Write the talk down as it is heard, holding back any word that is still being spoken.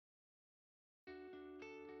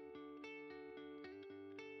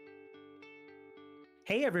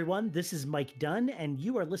Hey everyone, this is Mike Dunn, and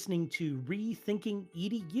you are listening to Rethinking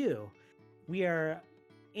EDU. We are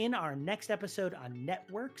in our next episode on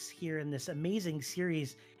networks here in this amazing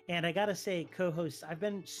series. And I gotta say, co-hosts, I've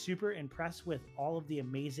been super impressed with all of the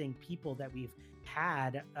amazing people that we've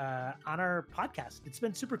had on our podcast. It's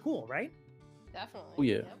been super cool, right? Definitely. Oh,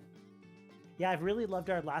 yeah. Yep. Yeah, I've really loved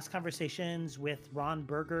our last conversations with Ron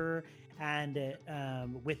Berger and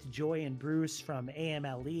with Joy and Bruce from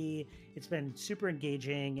AMLE. It's been super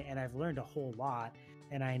engaging, and I've learned a whole lot.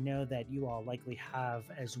 And I know that you all likely have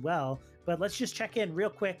as well. But let's just check in real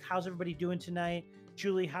quick. How's everybody doing tonight?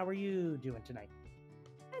 Julie, how are you doing tonight?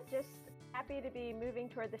 Just happy to be moving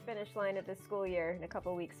toward the finish line of the school year in a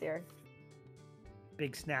couple weeks here.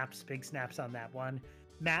 Big snaps on that one.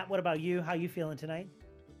 Matt, what about you? How you feeling tonight?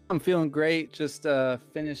 I'm feeling great. Just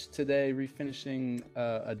finished today refinishing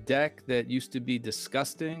a deck that used to be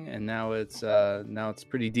disgusting, and now it's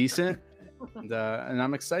pretty decent, and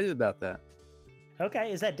I'm excited about that.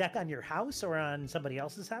 Okay, is that deck on your house or on somebody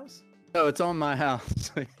else's house? Oh, it's on my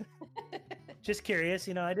house. Just curious,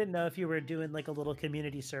 I didn't know if you were doing like a little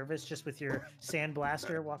community service just with your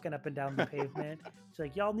sandblaster walking up and down the pavement. It's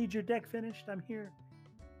like, y'all need your deck finished? I'm here.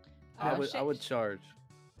 I would charge.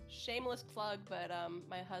 Shameless plug, but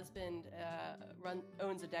my husband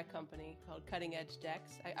owns a deck company called Cutting Edge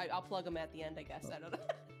Decks. I'll plug them at the end, I guess. I don't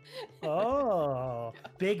know. Oh,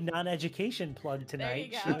 big non-education plug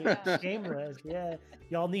tonight. There you go, yeah. Shameless, yeah.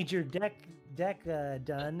 Y'all need your deck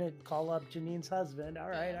done. Call up Janine's husband. All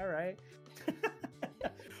right.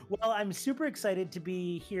 Well, I'm super excited to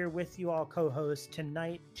be here with you all co-hosts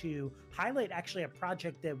tonight to highlight actually a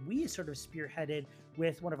project that we sort of spearheaded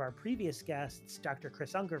with one of our previous guests, Dr.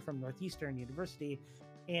 Chris Unger from Northeastern University.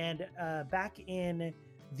 And back in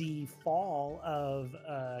the fall of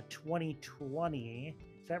 2020,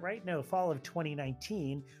 is that right? No, fall of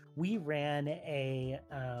 2019, we ran a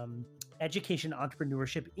education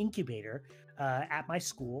entrepreneurship incubator at my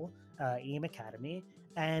school, AIM Academy.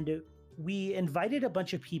 And we invited a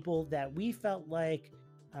bunch of people that we felt like,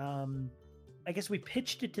 I guess we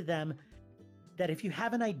pitched it to them that if you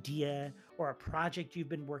have an idea or a project you've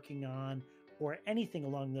been working on or anything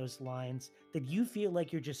along those lines, that you feel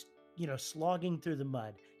like you're just, slogging through the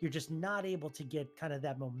mud, you're just not able to get kind of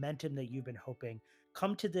that momentum that you've been hoping,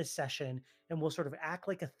 come to this session and we'll sort of act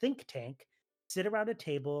like a think tank, sit around a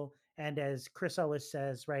table, and as Chris always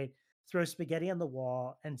says, right, throw spaghetti on the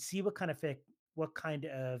wall and see what kind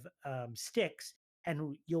of sticks,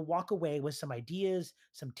 and you'll walk away with some ideas,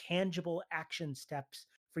 some tangible action steps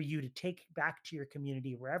for you to take back to your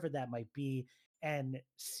community, wherever that might be, and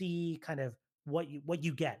see kind of what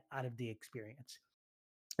you get out of the experience.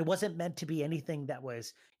 It wasn't meant to be anything that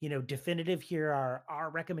was, definitive. Here are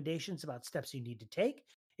our recommendations about steps you need to take.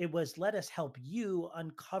 It was, let us help you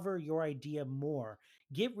uncover your idea more,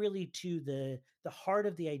 get really to the heart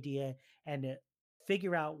of the idea, and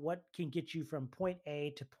figure out what can get you from point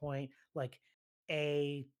A to point like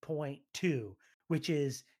A.2, which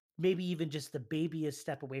is maybe even just the babyest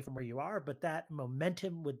step away from where you are, but that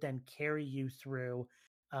momentum would then carry you through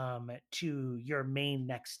to your main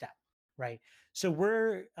next step, right? So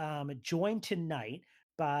we're joined tonight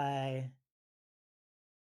by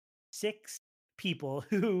 6 people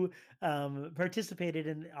who participated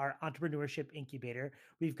in our entrepreneurship incubator.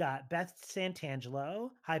 We've got Beth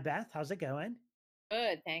Santangelo. Hi, Beth. How's it going?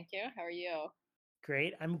 Good, thank you. How are you?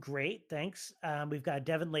 Great. I'm great. Thanks. We've got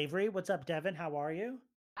Devin Lavery. What's up, Devin? How are you?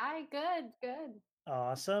 Hi, good.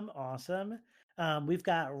 Awesome. We've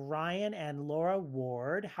got Ryan and Laura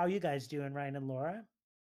Ward. How you guys doing, Ryan and Laura?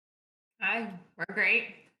 Hi, we're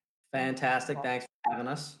great. Fantastic. Thanks for having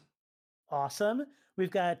us. Awesome. We've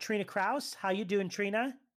got Trina Kraus. How you doing,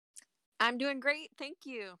 Trina? I'm doing great. Thank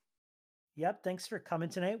you. Yep. Thanks for coming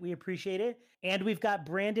tonight. We appreciate it. And we've got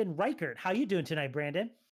Brandon Reichert. How you doing tonight, Brandon?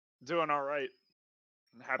 Doing all right.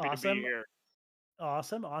 I'm happy to be here.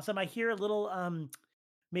 Awesome. I hear a little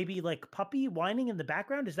maybe like puppy whining in the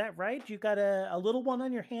background. Is that right? You got a little one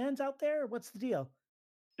on your hands out there? What's the deal?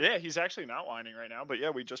 Yeah, he's actually not whining right now, but yeah,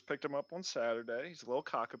 we just picked him up on Saturday. He's a little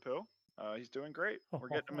cockapoo. He's doing great. We're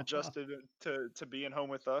getting him adjusted to being home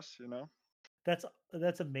with us,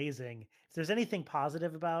 That's amazing. If there's anything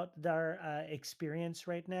positive about our experience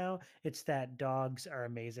right now, it's that dogs are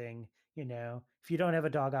amazing. If you don't have a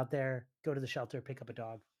dog out there, go to the shelter, pick up a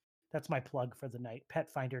dog. That's my plug for the night.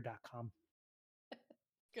 Petfinder.com.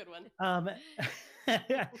 Good one.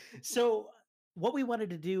 So what we wanted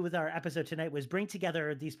to do with our episode tonight was bring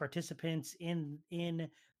together these participants in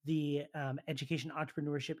the Education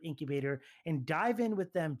Entrepreneurship Incubator and dive in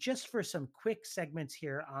with them just for some quick segments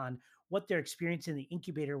here on what their experience in the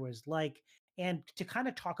incubator was like, and to kind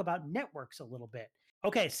of talk about networks a little bit.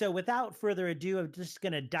 Okay, so without further ado, I'm just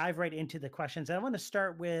going to dive right into the questions. I want to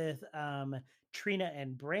start with Trina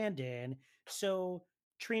and Brandon. So,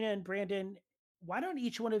 Trina and Brandon, why don't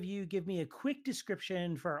each one of you give me a quick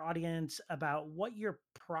description for our audience about what your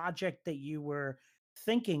project that you were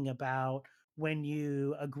thinking about when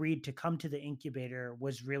you agreed to come to the incubator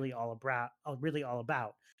was really all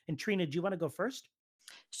about? And Trina, do you want to go first?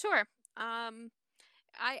 Sure.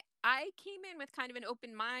 I came in with kind of an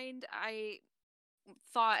open mind. I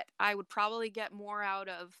thought I would probably get more out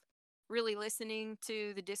of really listening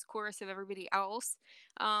to the discourse of everybody else.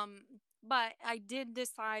 Um, but I did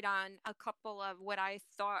decide on a couple of what I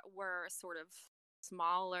thought were sort of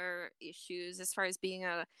smaller issues as far as being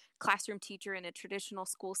a classroom teacher in a traditional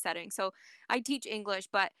school setting. So I teach English,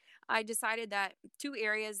 but I decided that two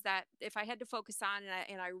areas that if I had to focus on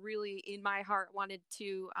and I really in my heart wanted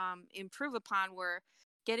to improve upon were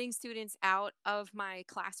getting students out of my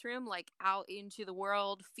classroom, like out into the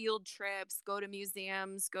world, field trips, go to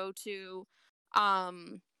museums, go to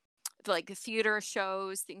um, like theater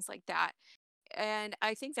shows, things like that. And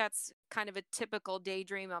I think that's kind of a typical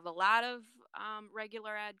daydream of a lot of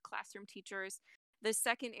regular ed classroom teachers. The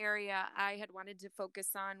second area I had wanted to focus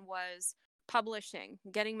on was publishing,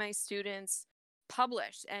 getting my students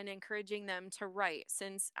published and encouraging them to write.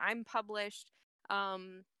 Since I'm published,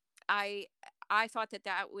 um, I I thought that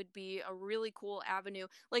that would be a really cool avenue.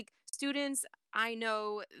 Like students, I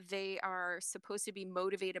know they are supposed to be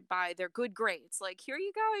motivated by their good grades. Like, here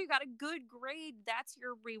you go, you got a good grade, that's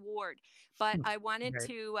your reward. But I wanted Right.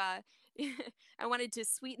 to I wanted to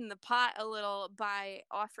sweeten the pot a little by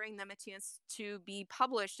offering them a chance to be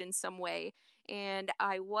published in some way. And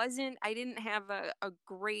I didn't have a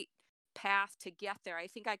great path to get there. I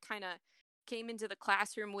think I kind of came into the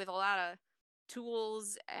classroom with a lot of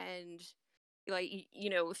tools and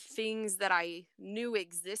things that I knew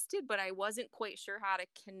existed, but I wasn't quite sure how to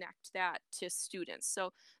connect that to students.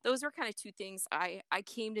 So those were kind of two things I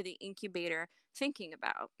came to the incubator thinking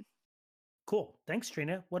about. Cool. Thanks,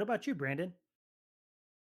 Trina. What about you, Brandon?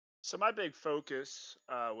 So my big focus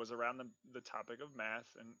was around the topic of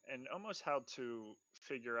math and almost how to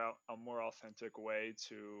figure out a more authentic way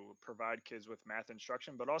to provide kids with math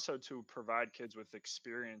instruction, but also to provide kids with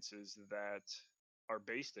experiences that are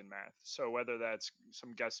based in math. So whether that's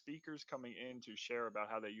some guest speakers coming in to share about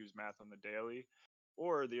how they use math on the daily,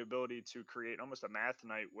 or the ability to create almost a math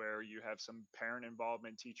night where you have some parent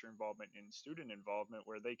involvement, teacher involvement, and student involvement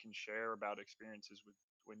where they can share about experiences with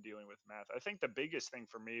when dealing with math. I think the biggest thing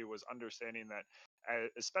for me was understanding that,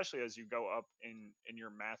 especially as you go up in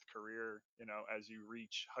your math career, as you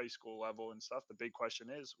reach high school level and stuff, the big question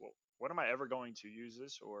is, well, when am I ever going to use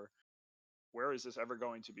this, or where is this ever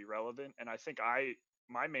going to be relevant? And I think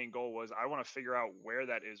my main goal was I want to figure out where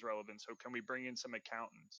that is relevant. So can we bring in some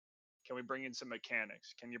accountants? Can we bring in some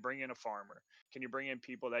mechanics? Can you bring in a farmer? Can you bring in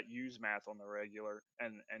people that use math on the regular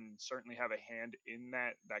and certainly have a hand in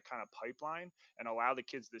that kind of pipeline and allow the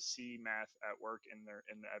kids to see math at work in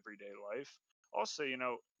the everyday life? Also,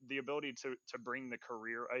 the ability to bring the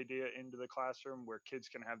career idea into the classroom where kids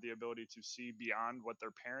can have the ability to see beyond what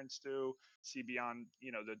their parents do, see beyond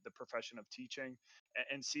the profession of teaching,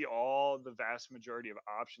 and see all the vast majority of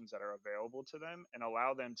options that are available to them, and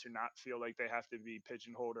allow them to not feel like they have to be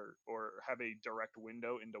pigeonholed or have a direct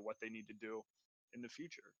window into what they need to do in the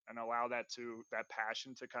future, and allow that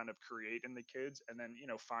passion to kind of create in the kids, and then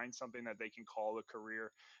find something that they can call a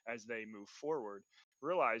career as they move forward,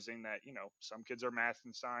 realizing that some kids are math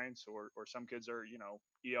and science, or some kids are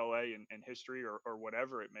ELA and history, or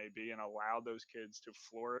whatever it may be, and allow those kids to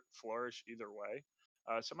flourish either way.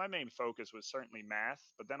 So my main focus was certainly math,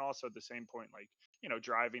 but then also at the same point, like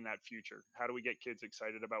driving that future. How do we get kids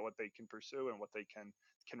excited about what they can pursue and what they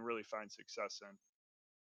can really find success in?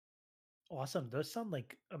 Awesome. Those sound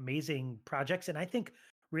like amazing projects. And I think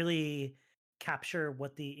really capture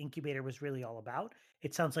what the incubator was really all about.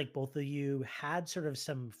 It sounds like both of you had sort of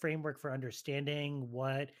some framework for understanding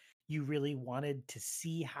what you really wanted to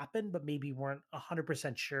see happen, but maybe weren't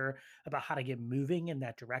 100% sure about how to get moving in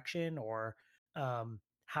that direction or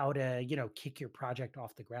how to, kick your project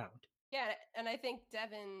off the ground. Yeah, and I think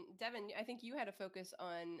Devin, I think you had a focus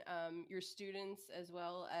on your students as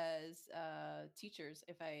well as teachers,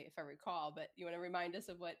 if I recall. But you want to remind us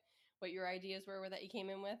of what your ideas were that you came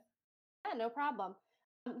in with? Yeah, no problem.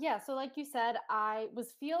 Yeah, so like you said, I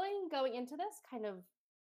was feeling going into this kind of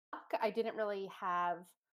stuck. I didn't really have a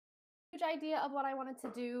huge idea of what I wanted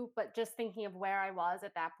to do, but just thinking of where I was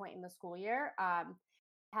at that point in the school year,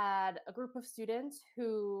 had a group of students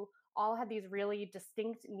who all had these really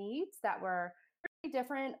distinct needs that were pretty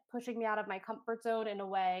different, pushing me out of my comfort zone in a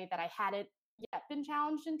way that I hadn't yet been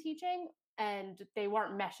challenged in teaching. and they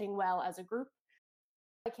weren't meshing well as a group.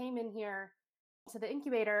 I came in here to the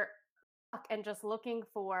incubator and just looking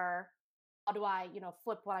for, how do I,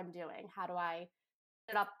 flip what I'm doing? How do I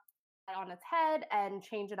put it up on its head and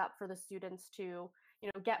change it up for the students to,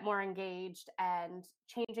 get more engaged, and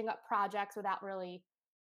changing up projects without really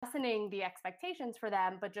lessening the expectations for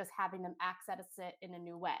them, but just having them access it in a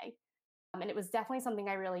new way. And it was definitely something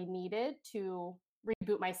I really needed to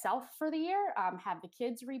reboot myself for the year, have the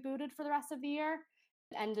kids rebooted for the rest of the year.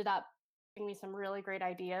 It ended up giving me some really great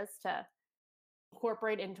ideas to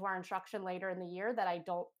incorporate into our instruction later in the year that I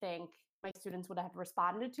don't think my students would have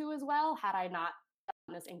responded to as well had I not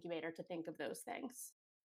done this incubator to think of those things.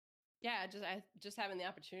 Yeah, just having the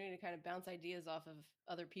opportunity to kind of bounce ideas off of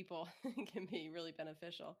other people can be really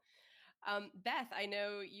beneficial. Beth,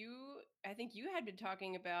 I think you had been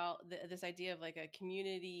talking about this idea of like a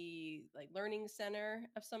community, like learning center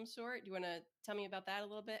of some sort. Do you want to tell me about that a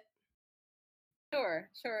little bit? Sure,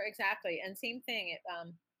 exactly. And same thing.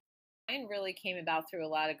 Mine really came about through a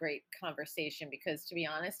lot of great conversation because, to be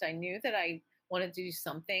honest, I knew that I wanted to do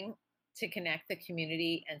something to connect the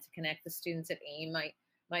community and to connect the students at AIM.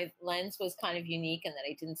 My lens was kind of unique in that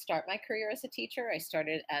I didn't start my career as a teacher. I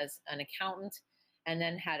started as an accountant, and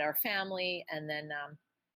then had our family, and then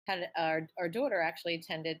had our daughter actually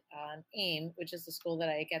attended AIM, which is the school that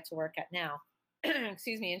I get to work at now.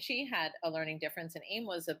 Excuse me. And she had a learning difference, and AIM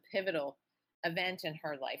was a pivotal event in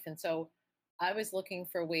her life. And so I was looking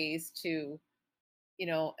for ways to,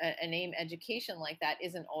 an AIM education like that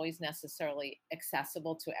isn't always necessarily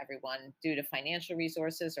accessible to everyone due to financial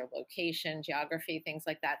resources or location, geography, things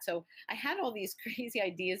like that. So I had all these crazy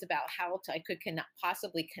ideas about how I could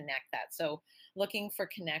possibly connect that. So looking for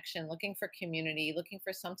connection, looking for community, looking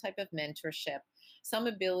for some type of mentorship, some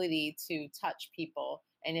ability to touch people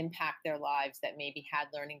and impact their lives that maybe had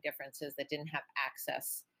learning differences, that didn't have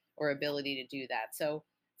access or ability to do that. So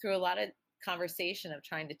through a lot of conversation of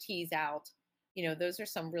trying to tease out, those are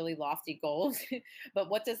some really lofty goals, but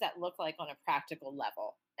what does that look like on a practical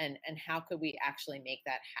level? And how could we actually make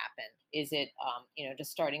that happen? Is it,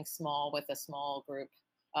 just starting small with a small group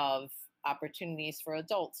of opportunities for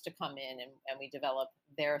adults to come in and we develop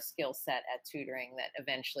their skill set at tutoring that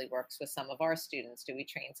eventually works with some of our students? Do we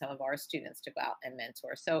train some of our students to go out and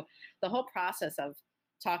mentor? So the whole process of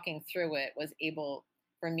talking through it was able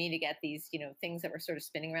for me to get these, things that were sort of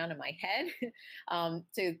spinning around in my head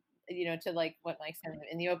to like what Mike said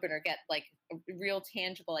in the opener, get like real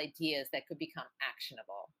tangible ideas that could become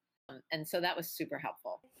actionable. And so that was super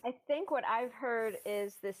helpful. I think what I've heard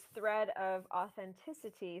is this thread of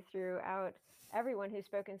authenticity throughout everyone who's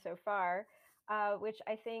spoken so far, which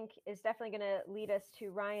I think is definitely going to lead us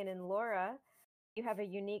to Ryan and Laura. You have a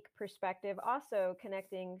unique perspective also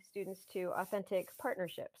connecting students to authentic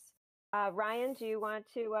partnerships. Ryan, do you want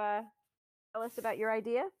to tell us about your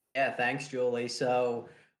idea? Yeah, thanks, Julie. So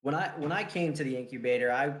when I came to the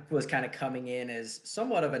incubator, I was kind of coming in as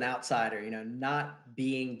somewhat of an outsider, not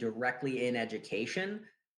being directly in education,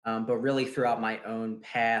 but really throughout my own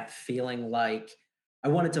path, feeling like I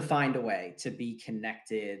wanted to find a way to be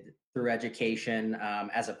connected through education,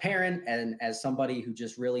 as a parent and as somebody who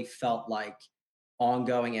just really felt like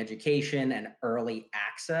ongoing education and early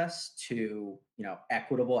access to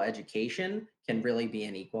equitable education can really be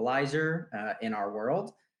an equalizer in our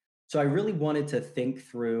world. So I really wanted to think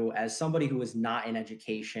through, as somebody who is not in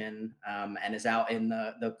education and is out in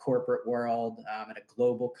the corporate world at a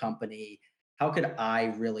global company, how could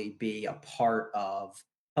I really be a part of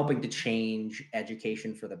helping to change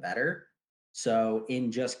education for the better? So in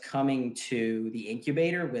just coming to the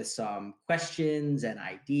incubator with some questions and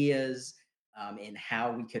ideas in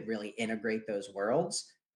how we could really integrate those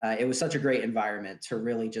worlds, it was such a great environment to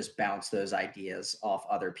really just bounce those ideas off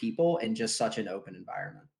other people in just such an open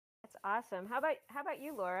environment. That's awesome. How about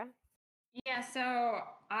you, Laura? Yeah, so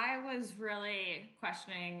I was really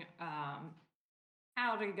questioning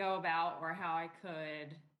how to go about or how I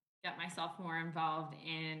could get myself more involved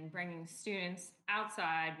in bringing students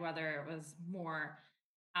outside, whether it was more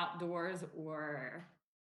outdoors or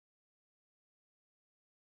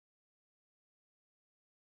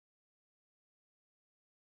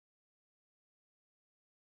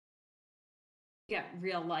get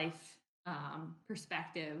real life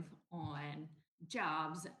perspective on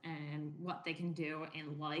jobs and what they can do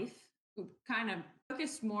in life. Kind of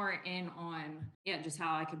focused more in on just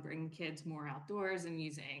how I could bring kids more outdoors and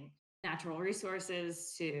using natural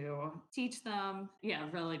resources to teach them. Yeah,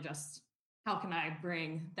 really just how can I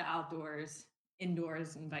bring the outdoors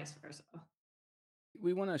indoors and vice versa.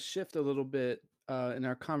 We want to shift a little bit in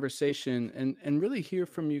our conversation and really hear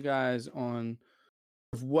from you guys on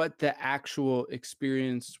of what the actual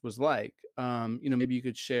experience was like. Maybe you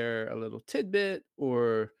could share a little tidbit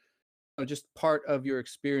or just part of your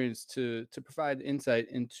experience to provide insight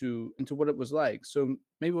into what it was like. So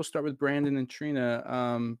maybe we'll start with Brandon and Trina.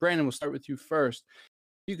 Brandon, we'll start with you first.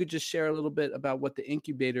 If you could just share a little bit about what the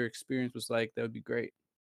incubator experience was like, that would be great.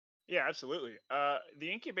 Yeah, absolutely.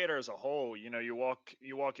 The incubator as a whole, you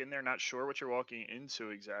walk in there not sure what you're walking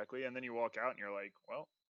into exactly, and then you walk out and you're like, well,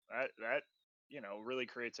 that really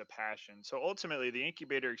creates a passion. So ultimately, the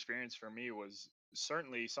incubator experience for me was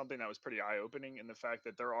certainly something that was pretty eye-opening in the fact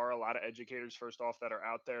that there are a lot of educators, first off, that are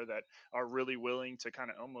out there that are really willing to kind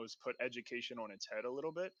of almost put education on its head a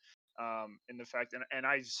little bit. In the fact, and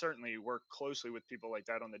I certainly work closely with people like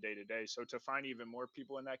that on the day to day. So to find even more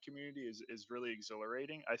people in that community is really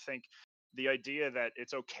exhilarating. I think the idea that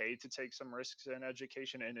it's okay to take some risks in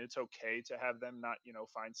education and it's okay to have them not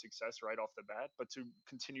find success right off the bat, but to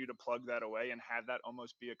continue to plug that away and have that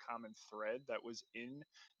almost be a common thread that was in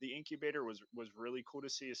the incubator was really cool to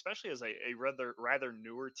see, especially as a rather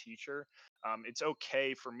newer teacher. It's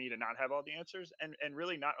okay for me to not have all the answers and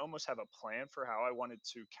really not almost have a plan for how I wanted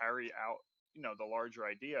to carry out the larger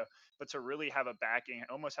idea, but to really have a backing,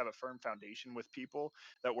 almost have a firm foundation with people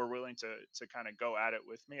that were willing to kind of go at it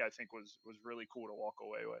with me. I think was really cool to walk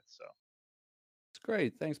away with. So It's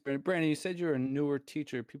great. Thanks, Brandon. Brandon, you said you're a newer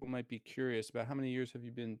teacher. People might be curious about how many years have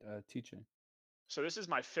you been teaching? so this is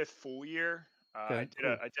my fifth full year. Okay,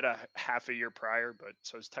 cool. I did a half a year prior, but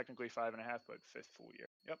so it's technically 5.5, but fifth full year.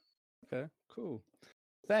 Yep. Okay, cool.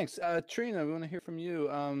 Thanks. Trina, we want to hear from you.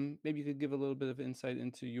 Maybe you could give a little bit of insight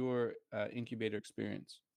into your incubator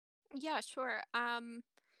experience. Yeah, sure.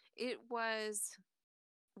 It was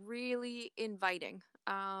really inviting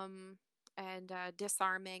and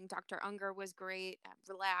disarming. Dr. Unger was great,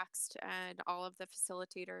 relaxed, and all of the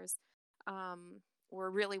facilitators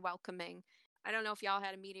were really welcoming. I don't know if y'all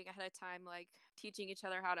had a meeting ahead of time, like teaching each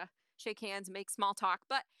other how to shake hands, make small talk,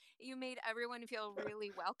 but you made everyone feel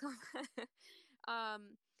really welcome.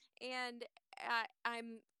 And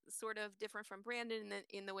I'm sort of different from Brandon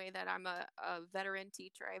in the way that I'm a veteran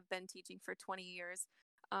teacher. I've been teaching for 20 years.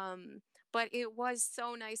 But it was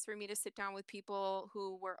so nice for me to sit down with people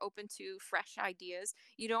who were open to fresh ideas.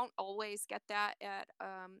 You don't always get that at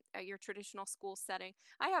your traditional school setting.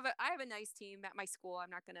 I have a nice team at my school.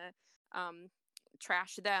 I'm not gonna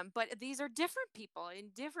trash them, but these are different people in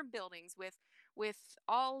different buildings with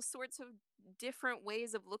all sorts of different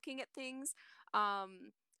ways of looking at things.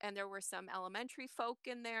 And there were some elementary folk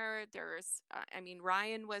in there.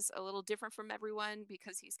 Ryan was a little different from everyone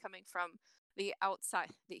because he's coming from the outside.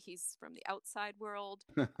 He's from the outside world.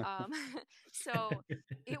 So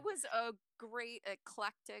it was a great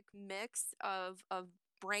eclectic mix of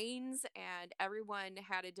brains, and everyone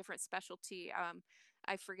had a different specialty.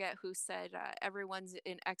 I forget who said everyone's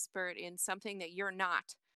an expert in something that you're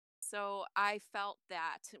not. So I felt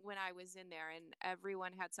that when I was in there, and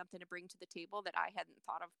everyone had something to bring to the table that I hadn't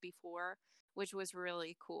thought of before, which was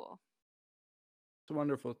really cool. It's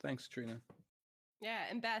wonderful. Thanks, Trina. Yeah,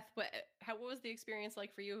 and Beth, what was the experience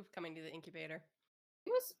like for you coming to the incubator? It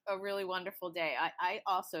was a really wonderful day. I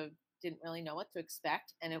also didn't really know what to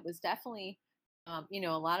expect, and it was definitely,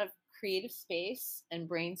 a lot of creative space and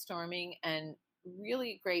brainstorming and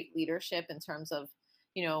really great leadership in terms of,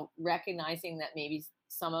 recognizing that maybe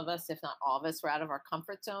some of us, if not all of us, were out of our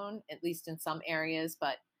comfort zone, at least in some areas,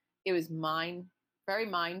 but it was very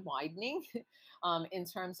mind widening in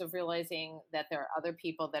terms of realizing that there are other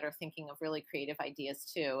people that are thinking of really creative ideas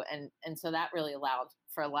too. And so that really allowed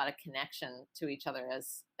for a lot of connection to each other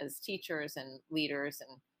as teachers and leaders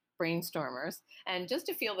and brainstormers. And just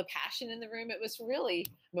to feel the passion in the room, it was really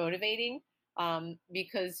motivating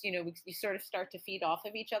because, you sort of start to feed off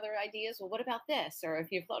of each other ideas. Well, what about this? Or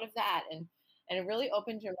if you've thought of that? And it really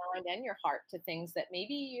opened your mind and your heart to things that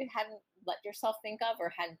maybe you hadn't let yourself think of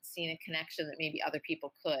or hadn't seen a connection that maybe other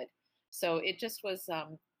people could. So it just was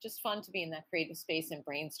just fun to be in that creative space and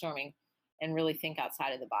brainstorming and really think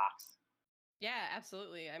outside of the box. Yeah,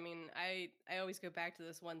 absolutely. I mean, I always go back to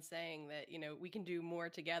this one saying that, we can do more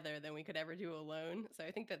together than we could ever do alone. So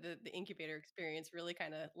I think that the incubator experience really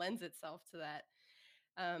kind of lends itself to that.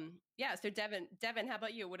 Yeah. So Devin, how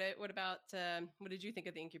about you? What did you think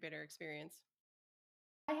of the incubator experience?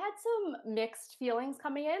 I had some mixed feelings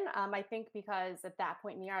coming in. I think because at that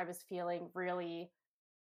point in the year, I was feeling really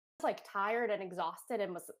like tired and exhausted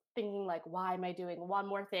and was thinking like, why am I doing one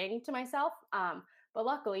more thing to myself? But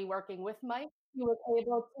luckily, working with Mike, he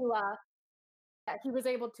was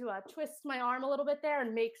able to twist my arm a little bit there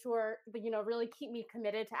and make sure, really keep me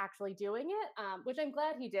committed to actually doing it, which I'm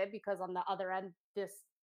glad he did because on the other end, this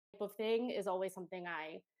type of thing is always something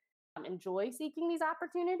I enjoy seeking these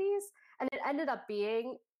opportunities. And it ended up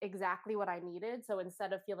being exactly what I needed. So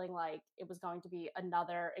instead of feeling like it was going to be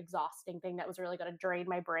another exhausting thing that was really going to drain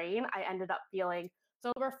my brain, I ended up feeling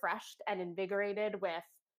so refreshed and invigorated with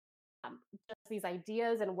just these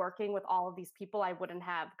ideas and working with all of these people I wouldn't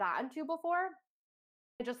have gotten to before.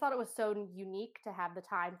 I just thought it was so unique to have the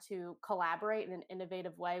time to collaborate in an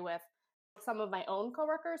innovative way with some of my own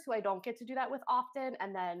coworkers who I don't get to do that with often,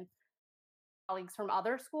 and then colleagues from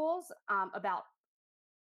other schools about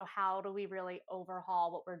how do we really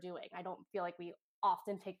overhaul what we're doing. I don't feel like we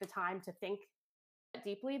often take the time to think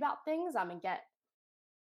deeply about things and get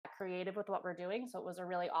creative with what we're doing. So it was a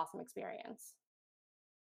really awesome experience.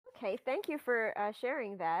 Okay, thank you for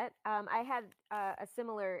sharing that. I had a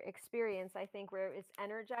similar experience, I think, where it's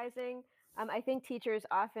energizing. I think teachers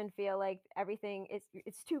often feel like everything is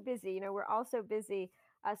it's too busy. You know, we're all so busy.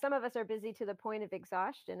 Some of us are busy to the point of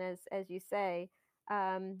exhaustion, as you say,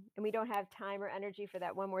 and we don't have time or energy for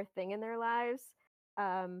that one more thing in their lives.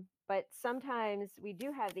 But sometimes we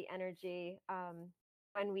do have the energy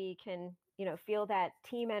when we can, you know, feel that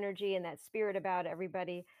team energy and that spirit about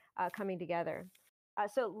everybody coming together.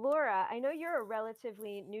 So Laura, I know you're a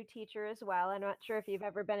relatively new teacher as well. I'm not sure if you've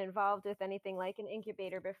ever been involved with anything like an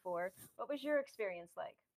incubator before. What was your experience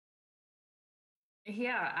like?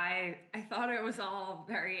 Yeah, I thought it was all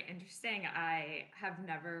very interesting. I have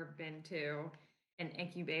never been to an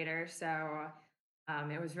incubator, so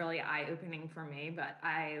it was really eye-opening for me, but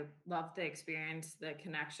I loved the experience, the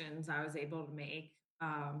connections I was able to make.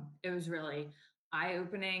 It was really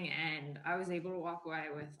eye-opening, and I was able to walk away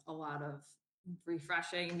with a lot of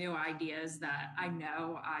refreshing new ideas that I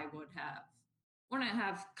know I wouldn't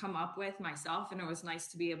have come up with myself. And it was nice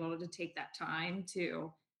to be able to take that time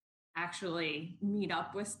to actually meet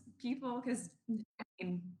up with people, because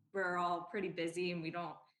we're all pretty busy and we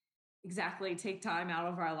don't exactly take time out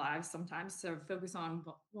of our lives sometimes to focus on,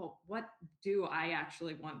 well, what do I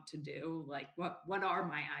actually want to do? Like, what are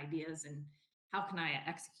my ideas and how can I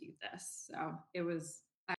execute this? So it was,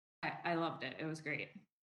 I loved it. It was great.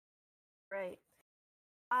 Right.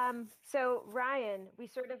 So Ryan, we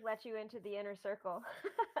sort of let you into the inner circle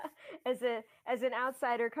as an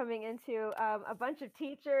outsider coming into a bunch of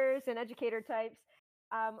teachers and educator types.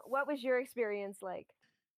 What was your experience like?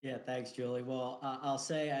 Yeah, thanks, Julie. Well, I'll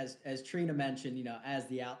say, as Trina mentioned, you know, as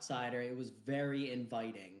the outsider, it was very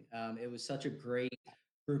inviting. It was such a great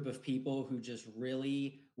group of people who just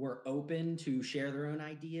really were open to share their own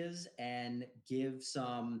ideas and give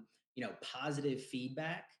some, you know, positive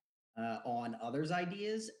feedback on others'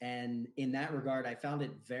 ideas. And in that regard, I found it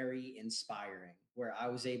very inspiring, where I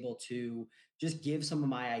was able to just give some of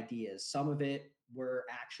my ideas. Some of it were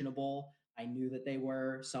actionable. I knew that they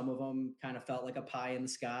were. Some of them kind of felt like a pie in the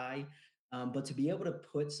sky. But to be able to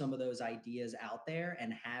put some of those ideas out there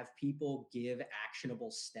and have people give actionable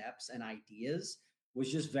steps and ideas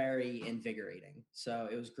was just very invigorating. So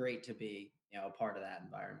it was great to be, you know, a part of that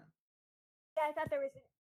environment. Yeah, I thought there was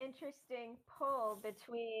an interesting pull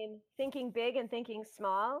between thinking big and thinking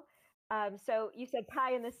small. So you said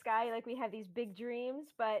pie in the sky, like we have these big dreams,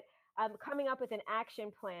 but coming up with an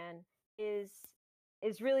action plan is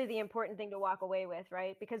is really the important thing to walk away with,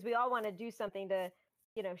 right? Because we all want to do something to,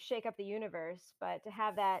 you know, shake up the universe, but to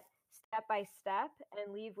have that step by step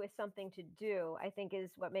and leave with something to do, I think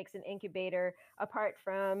is what makes an incubator apart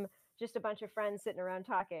from just a bunch of friends sitting around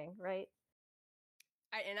talking, right?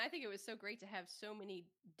 And I think it was so great to have so many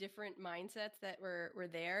different mindsets that were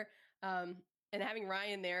there. And having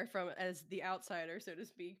Ryan there from as the outsider, so to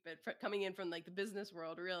speak, but coming in from like the business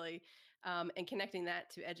world, really, and connecting that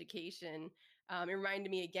to education. It reminded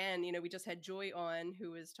me again, you know, we just had Joy on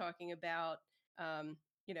who was talking about,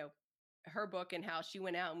 you know, her book and how she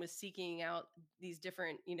went out and was seeking out these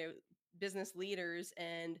different, you know, business leaders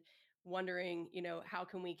and wondering, you know, how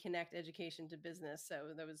can we connect education to business? So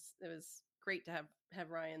that was great to have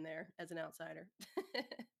Ryan there as an outsider.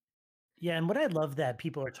 Yeah, and what I love that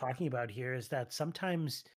people are talking about here is that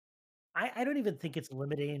sometimes I don't even think it's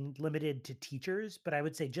limited to teachers, but I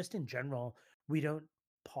would say just in general, we don't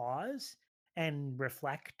pause and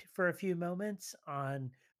reflect for a few moments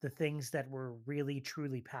on the things that we're really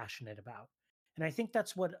truly passionate about. And I think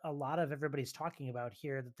that's what a lot of everybody's talking about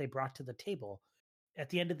here that they brought to the table. At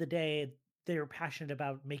the end of the day, they were passionate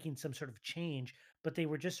about making some sort of change, but they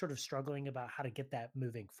were just sort of struggling about how to get that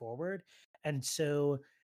moving forward. And so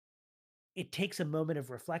it takes a moment of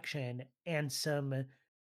reflection and some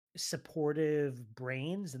supportive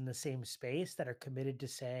brains in the same space that are committed to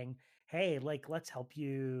saying, hey, like, let's help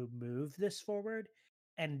you move this forward.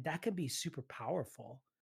 And that can be super powerful,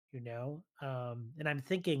 you know? And I'm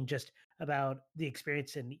thinking just about the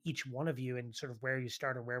experience in each one of you and sort of where you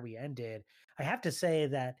started, where we ended. I have to say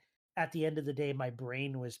that at the end of the day, my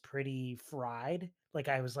brain was pretty fried. Like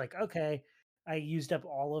I was like, okay, I used up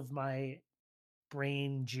all of my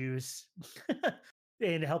brain juice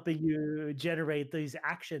in helping you generate these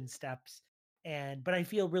action steps. But I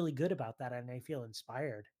feel really good about that and I feel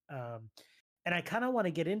inspired. And I kind of want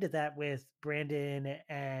to get into that with Brandon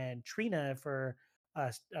and Trina for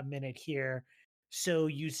a minute here. So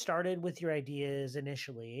you started with your ideas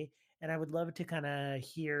initially, and I would love to kind of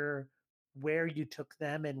hear where you took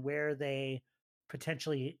them and where they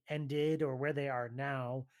potentially ended or where they are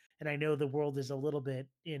now. And I know the world is a little bit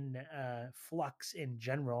in flux in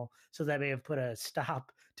general, so that may have put a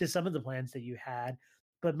stop to some of the plans that you had.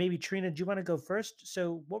 But maybe Trina, do you want to go first?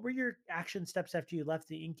 So, what were your action steps after you left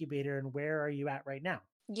the incubator, and where are you at right now?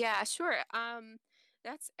 Yeah, sure.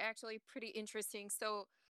 That's actually pretty interesting. So,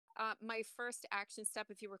 my first action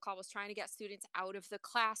step, if you recall, was trying to get students out of the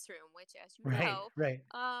classroom, which, as you Right, know, right.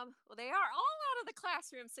 well, they are all out of the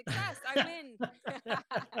classroom. Success, I win.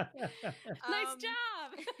 Nice Um,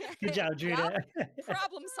 job. Good job, Trina.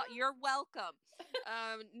 Problem solved. You're welcome.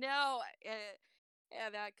 No, yeah,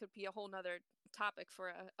 that could be a whole nother topic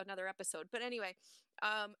for another episode. But anyway,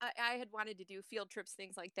 I had wanted to do field trips,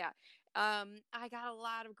 things like that. I got a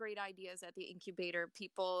lot of great ideas at the incubator.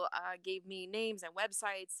 People gave me names and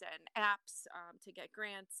websites and apps to get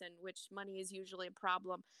grants, and which money is usually a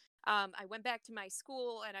problem. I went back to my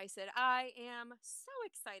school and I said, I am so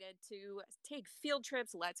excited to take field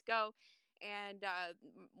trips. Let's go. And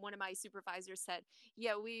one of my supervisors said,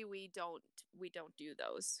 "Yeah, we don't do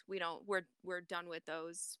those. We're done with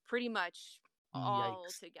those pretty much all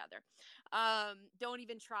Yikes. together. Don't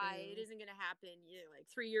even try. It isn't gonna happen. You like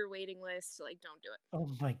 3-year waiting list. Like, don't do it." Oh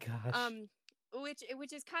my gosh.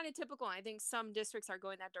 Which is kind of typical. I think some districts are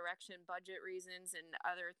going that direction, budget reasons and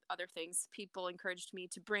other things. People encouraged me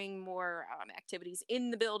to bring more activities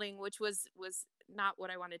in the building, which was not what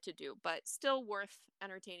I wanted to do, but still worth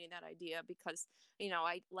entertaining that idea because,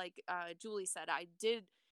 I like Julie said, I did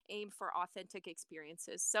aim for authentic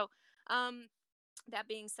experiences. So that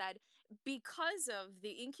being said, because of the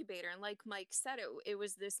incubator, and like Mike said, it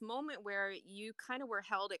was this moment where you kind of were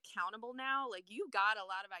held accountable now. Like, you got a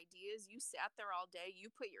lot of ideas, you sat there all day, you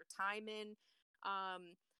put your time in,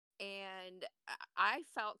 and I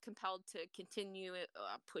felt compelled to continue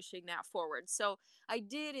pushing that forward. So I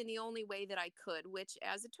did in the only way that I could, which,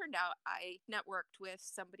 as it turned out, I networked with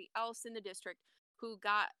somebody else in the district who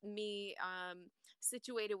got me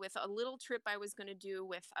situated with a little trip I was going to do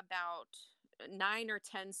with about 9 or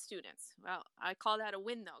 10 students. Well, I call that a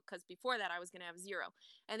win though, because before that I was going to have 0,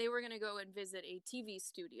 and they were going to go and visit a TV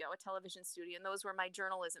studio, a television studio, and those were my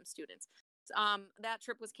journalism students. That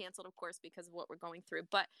trip was canceled, of course, because of what we're going through.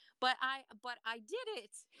 But I did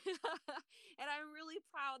it, and I'm really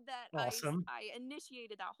proud that Awesome. I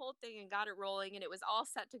initiated that whole thing and got it rolling, and it was all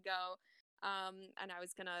set to go. And I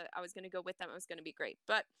was gonna go with them. It was gonna be great,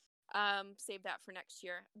 but save that for next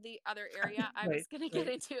year. The other area I was gonna get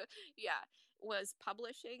into, was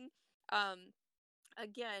publishing.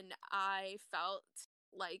 Again, I felt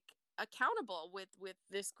like accountable with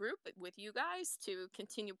this group, with you guys, to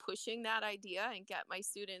continue pushing that idea and get my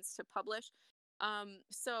students to publish.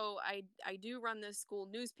 So I do run the school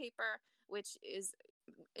newspaper, which is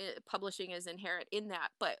publishing is inherent in that,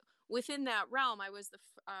 but within that realm, I was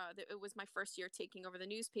it was my first year taking over the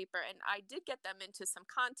newspaper, and I did get them into some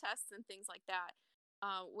contests and things like that.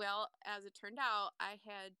 Well, as it turned out, I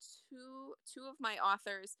had two of my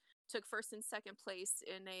authors took first and second place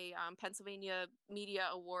in a Pennsylvania Media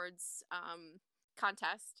Awards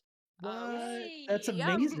contest. What? That's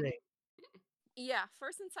Yeah. amazing. Yeah,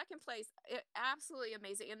 first and second place, absolutely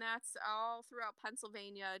amazing, and that's all throughout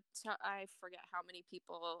Pennsylvania. I forget how many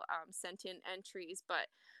people sent in entries, but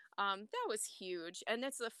that was huge, and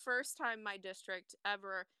it's the first time my district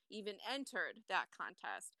ever even entered that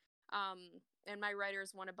contest. And my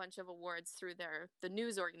writers won a bunch of awards through the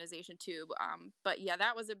news organization too. But yeah,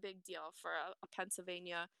 that was a big deal for a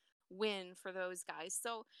Pennsylvania win for those guys.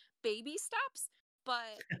 So baby steps,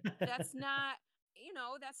 but that's not.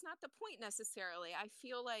 That's not the point necessarily. I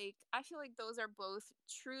feel like those are both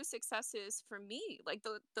true successes for me. Like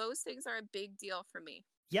those things are a big deal for me.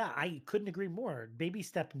 Yeah, I couldn't agree more. Baby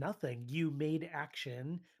step nothing. You made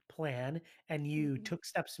action plan and you took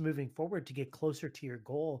steps moving forward to get closer to your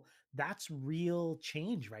goal. That's real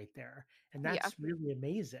change right there. And Yeah. that's really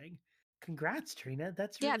amazing. Congrats, Trina.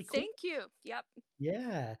 That's Yeah, really cool. thank you. Yep.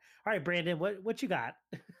 Yeah. All right, Brandon, what you got?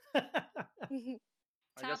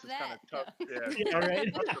 I guess it's kind of tough. No. Yeah, All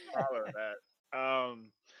right. tough to follow that.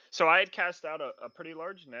 So I had cast out a pretty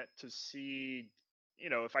large net to see,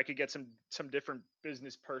 if I could get some different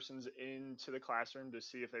business persons into the classroom to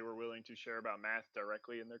see if they were willing to share about math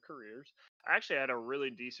directly in their careers. I actually had a really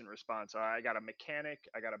decent response. I got a mechanic,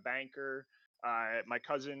 I got a banker, my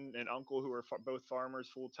cousin and uncle, who are both farmers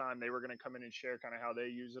full time. They were going to come in and share kind of how they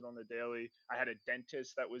use it on the daily. I had a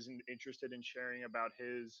dentist that was interested in sharing about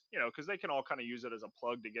his, because they can all kind of use it as a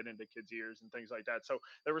plug to get into kids' ears and things like that. So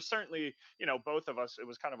there was certainly, both of us, it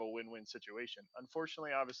was kind of a win-win situation.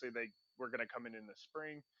 Unfortunately, obviously, they were going to come in the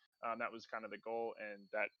spring. That was kind of the goal, and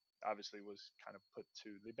that obviously was kind of put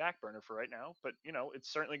to the back burner for right now. But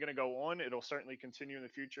it's certainly going to go on. It'll certainly continue in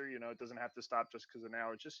the future. It doesn't have to stop just because of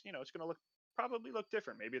now. It's just it's going to probably look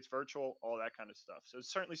different. Maybe it's virtual, all that kind of stuff. So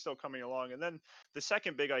it's certainly still coming along. And then the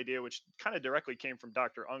second big idea, which kind of directly came from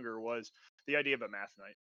Dr. Unger, was the idea of a math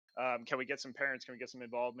night. Can we get some parents? Can we get some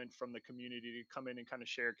involvement from the community to come in and kind of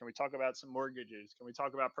share? Can we talk about some mortgages? Can we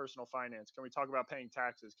talk about personal finance? Can we talk about paying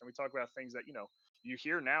taxes? Can we talk about things that you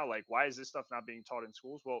hear now, like, why is this stuff not being taught in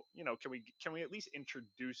schools? Well, can we at least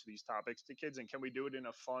introduce these topics to kids, and can we do it in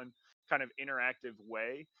a fun, kind of interactive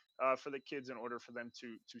way for the kids, in order for them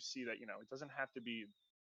to see that it doesn't have to be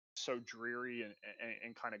so dreary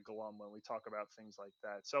and kind of glum when we talk about things like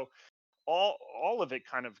that. So all of it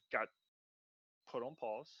kind of got put on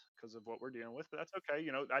pause because of what we're dealing with, but that's okay.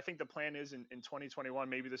 I think the plan is in 2021,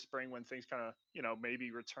 maybe the spring, when things kind of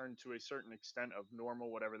maybe return to a certain extent of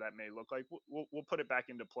normal, whatever that may look like, we'll put it back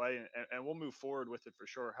into play, and we'll move forward with it for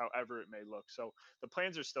sure, however it may look. So the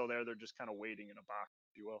plans are still there. They're just kind of waiting in a box,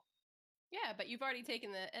 if you will. Yeah, but you've already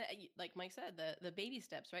taken like Mike said, the baby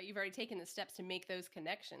steps, right? You've already taken the steps to make those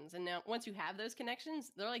connections, and now once you have those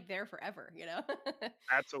connections, they're like there forever.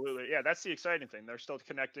 Absolutely, yeah. That's the exciting thing. They're still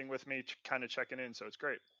connecting with me, kind of checking in, so it's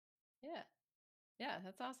great. Yeah,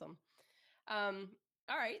 that's awesome.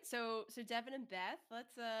 All right, so Devin and Beth,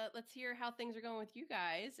 let's hear how things are going with you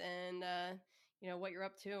guys, and what you're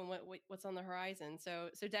up to, and what's on the horizon. So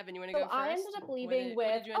Devin, you want to go first? I ended up leaving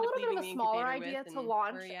with a little bit of a smaller idea to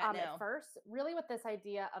launch at first, really with this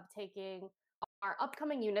idea of taking our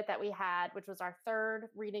upcoming unit that we had, which was our third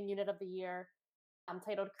reading unit of the year,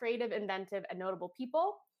 titled Creative, Inventive, and Notable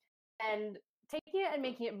People, and taking it and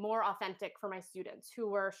making it more authentic for my students who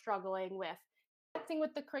were struggling with connecting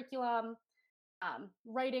with the curriculum,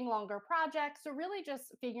 writing longer projects. So really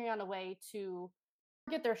just figuring out a way to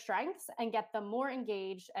get their strengths and get them more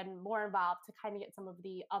engaged and more involved, to kind of get some of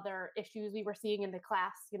the other issues we were seeing in the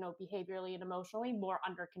class, behaviorally and emotionally, more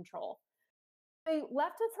under control. I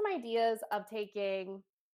left with some ideas of taking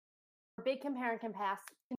a big compare and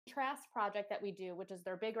contrast project that we do, which is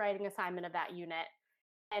their big writing assignment of that unit.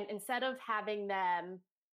 And instead of having them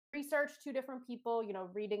research two different people,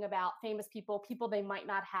 reading about famous people they might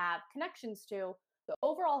not have connections to, the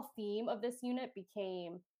overall theme of this unit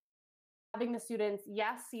became having the students,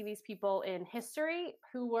 see these people in history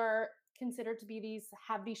who were considered to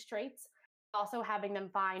have these traits, also having them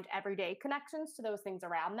find everyday connections to those things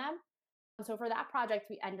around them. And so for that project,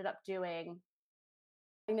 we ended up having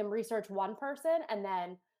them research one person and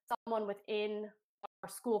then someone within our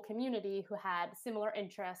school community who had similar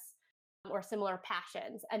interests or similar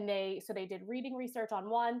passions. And they did reading research on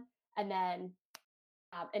one, and then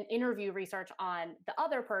an interview research on the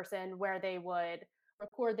other person, where they would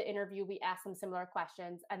record the interview. We asked them similar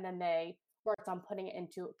questions, and then they worked on putting it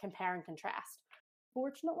into compare and contrast.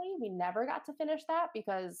 Fortunately, we never got to finish that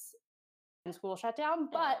because school shut down,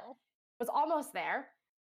 but it was almost there.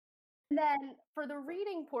 And then for the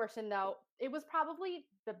reading portion, though, it was probably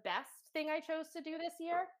the best thing I chose to do this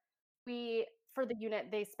year. For the unit,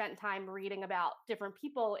 they spent time reading about different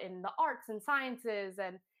people in the arts and sciences,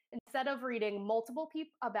 and instead of reading multiple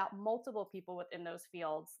people within those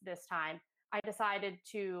fields this time, I decided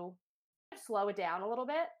to slow it down a little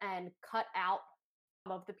bit and cut out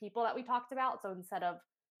some of the people that we talked about. So instead of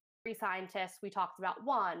 3 scientists, we talked about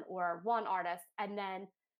one artist, and then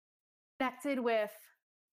connected with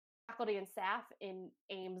faculty and staff in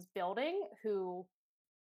Ames building who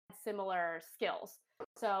had similar skills.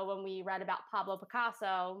 So when we read about Pablo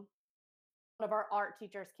Picasso, one of our art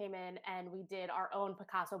teachers came in and we did our own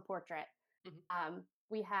Picasso portrait. Mm-hmm.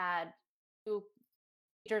 We had 2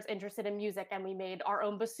 teachers interested in music, and we made our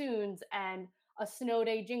own bassoons and a snow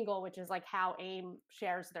day jingle, which is like how AIM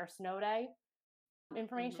shares their snow day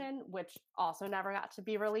information, mm-hmm. which also never got to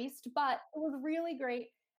be released, but it was really great.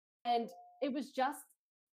 And it was just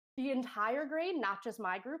the entire grade, not just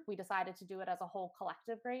my group. We decided to do it as a whole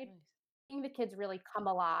collective grade. Nice. Seeing the kids really come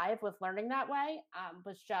alive with learning that way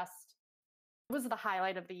it was the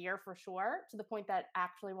highlight of the year for sure, to the point that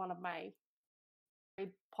actually one of my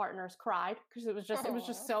partners cried, because it was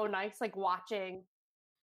just so nice, like watching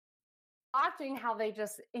watching how they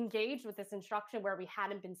just engaged with this instruction where we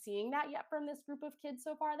hadn't been seeing that yet from this group of kids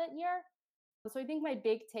so far that year. So I think my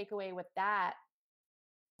big takeaway with that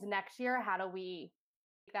is next year, how do we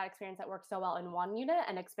take that experience that worked so well in one unit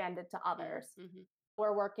and expand it to others? Mm-hmm.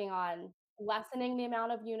 We're working on lessening the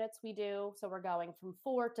amount of units we do. So we're going from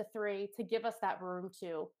 4 to 3 to give us that room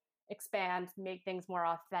to expand, make things more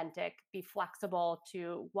authentic, be flexible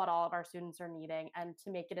to what all of our students are needing, and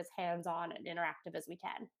to make it as hands-on and interactive as we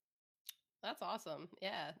can. That's awesome.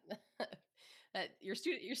 Yeah. That your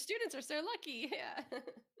students are so lucky. Yeah.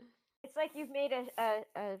 It's like you've made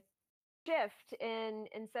a shift in,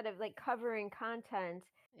 instead of like covering content,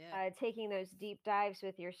 Yeah. taking those deep dives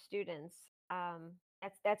with your students.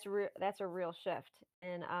 That's a real shift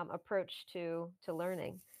in approach to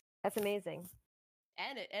learning. That's amazing.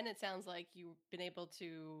 And it sounds like you've been able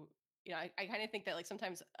to, I kind of think that like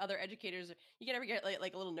sometimes other educators, you can ever get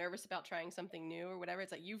like a little nervous about trying something new or whatever.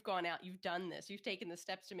 It's like you've gone out, you've done this, you've taken the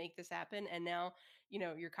steps to make this happen, and now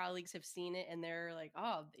your colleagues have seen it and they're like,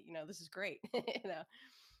 oh, this is great.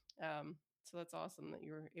 So that's awesome that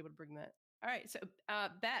you were able to bring that. All right, so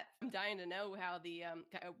Beth, I'm dying to know how the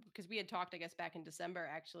because we had talked, I guess, back in December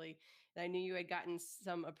actually, and I knew you had gotten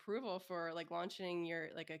some approval for like launching your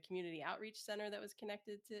like a community outreach center that was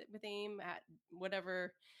connected to with AIM at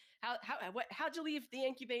whatever. How'd you leave the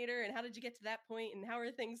incubator, and how did you get to that point, and how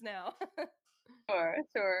are things now?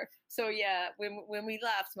 Sure. So yeah, when we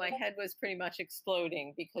left, my head was pretty much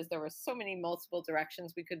exploding because there were so many multiple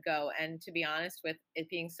directions we could go, and to be honest, with it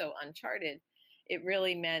being so uncharted, it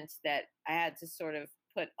really meant that I had to sort of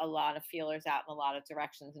put a lot of feelers out in a lot of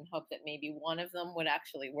directions and hope that maybe one of them would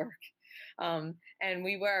actually work. And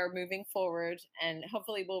we were moving forward, and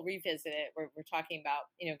hopefully we'll revisit it. We're talking about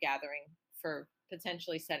gathering for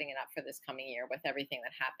potentially setting it up for this coming year with everything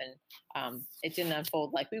that happened. It didn't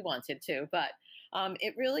unfold like we wanted to, but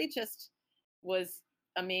it really just was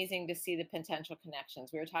amazing to see the potential connections.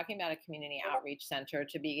 We were talking about a community outreach center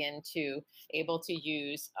to begin to able to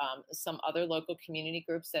use some other local community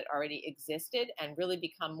groups that already existed and really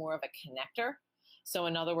become more of a connector. So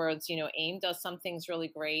in other words, AIM does some things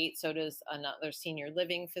really great. So does another senior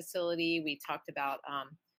living facility. We talked about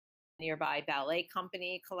nearby ballet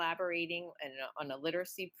company collaborating on a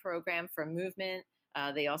literacy program for movement.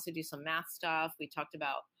 They also do some math stuff. We talked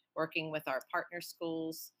about working with our partner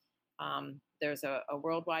schools. There's a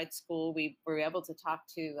worldwide school. We were able to talk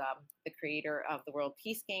to the creator of the World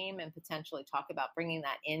Peace Game and potentially talk about bringing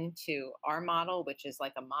that into our model, which is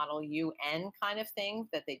like a model UN kind of thing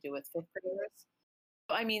that they do with fifth graders.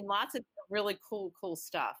 I mean, lots of really cool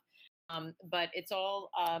stuff. But it's all,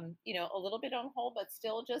 a little bit on hold, but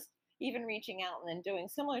still just even reaching out and then doing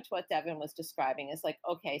similar to what Devin was describing is like,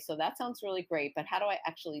 okay, so that sounds really great, but how do I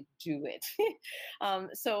actually do it?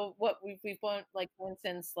 So what we've done, like for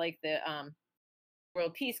instance, like the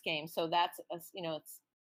World Peace Game. So that's, it's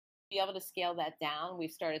be able to scale that down. We've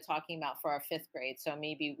started talking about for our fifth grade. So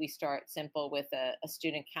maybe we start simple with a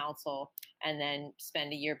student council and then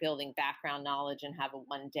spend a year building background knowledge and have a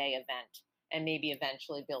one-day event, and maybe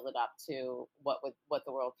eventually build it up to what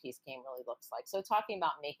the World Peace Game really looks like. So talking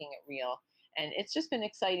about making it real. And it's just been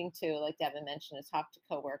exciting too, like Devin mentioned, to talk to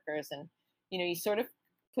coworkers, and you sort of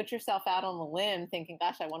put yourself out on the limb thinking,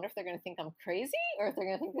 gosh, I wonder if they're going to think I'm crazy or if they're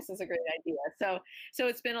going to think this is a great idea. So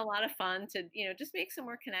it's been a lot of fun to, just make some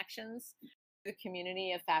more connections with the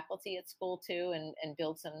community of faculty at school too, and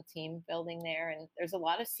build some team building there. And there's a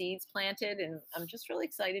lot of seeds planted, and I'm just really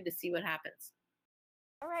excited to see what happens.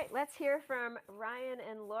 All right, let's hear from Ryan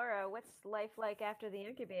and Laura. What's life like after the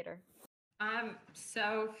incubator?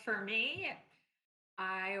 So for me,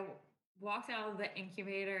 I walked out of the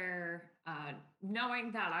incubator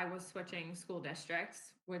knowing that I was switching school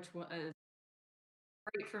districts, which was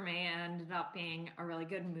great for me and ended up being a really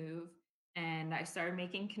good move. And I started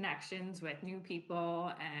making connections with new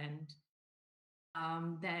people, and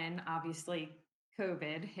then obviously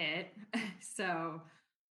COVID hit. So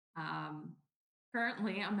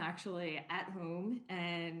currently I'm actually at home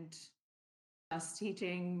and just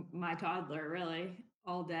teaching my toddler really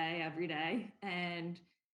all day, every day. And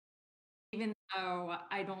even though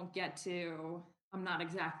I'm not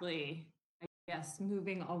exactly, I guess,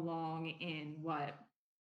 moving along in what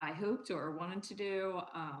I hoped or wanted to do,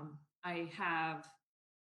 I have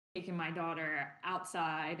taken my daughter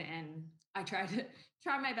outside, and I try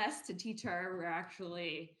my best to teach her. We're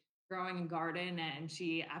actually growing a garden, and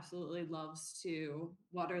she absolutely loves to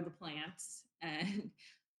water the plants and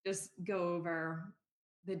just go over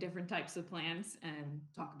the different types of plants and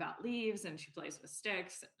talk about leaves, and she plays with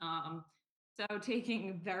sticks. So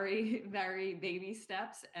taking very, very baby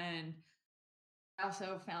steps, and I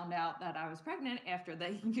also found out that I was pregnant after the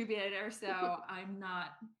incubator, so I'm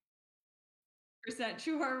not percent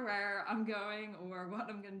sure where I'm going or what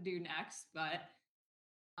I'm going to do next, but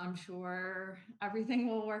I'm sure everything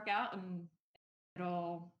will work out and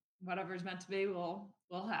it'll whatever's meant to be will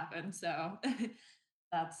happen. So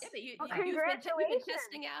that's Yeah, but Well, you've been congratulations.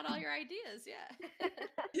 testing out all your ideas. Yeah.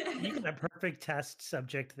 You got a perfect test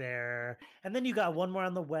subject there, and then you got one more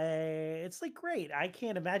on the way. It's like great. I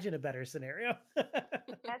can't imagine a better scenario.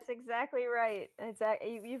 That's exactly right.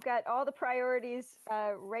 You've got all the priorities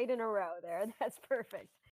right in a row there. That's perfect.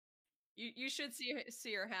 You should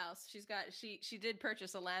see her house. She did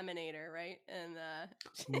purchase a laminator, right? And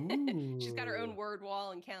she's got her own Ooh. word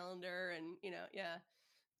wall and calendar, and yeah.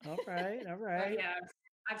 All right, all Oh, right. yeah,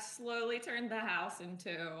 I've slowly turned the house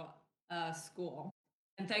into a school,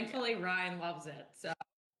 and thankfully Ryan loves it. So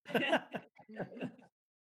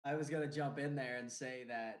I was going to jump in there and say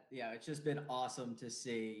that, it's just been awesome to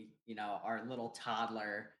see, our little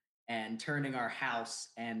toddler and turning our house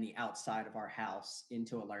and the outside of our house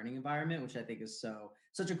into a learning environment, which I think is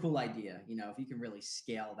such a cool idea. If you can really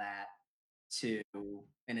scale that to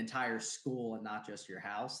an entire school and not just your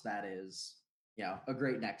house, that is, a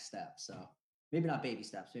great next step. So maybe not baby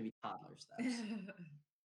steps, maybe toddler steps.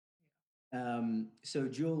 So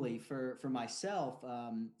Julie, for myself,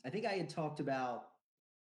 I think I had talked about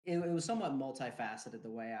it was somewhat multifaceted the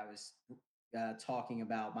way I was talking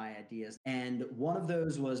about my ideas. And one of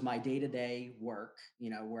those was my day-to-day work,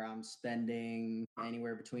 where I'm spending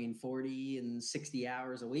anywhere between 40 and 60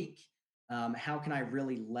 hours a week. How can I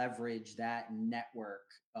really leverage that network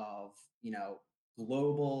of,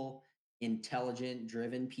 global, intelligent,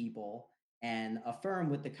 driven people and a firm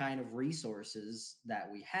with the kind of resources that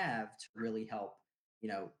we have to really help,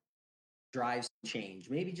 drive some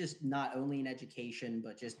change, maybe just not only in education,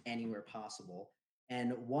 but just anywhere possible.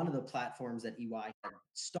 And one of the platforms that EY had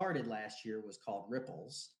started last year was called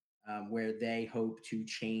Ripples, where they hope to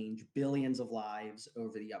change billions of lives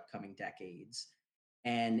over the upcoming decades.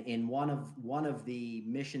 And in one of the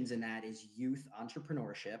missions in that is youth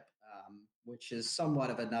entrepreneurship, which is somewhat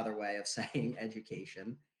of another way of saying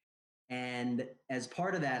education. And as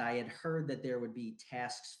part of that, I had heard that there would be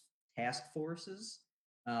task forces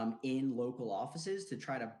in local offices to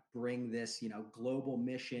try to bring this, global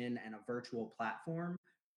mission and a virtual platform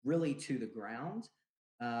really to the ground.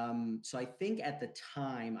 So I think at the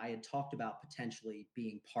time I had talked about potentially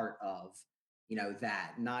being part of,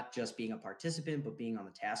 that, not just being a participant, but being on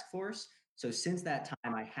the task force. So since that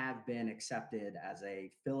time, I have been accepted as a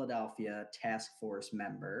Philadelphia task force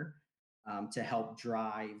member to help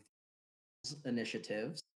drive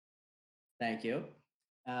initiatives. Thank you.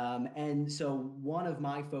 And so one of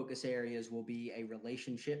my focus areas will be a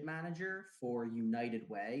relationship manager for United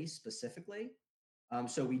Way specifically.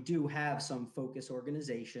 So we do have some focus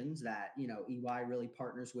organizations that, EY really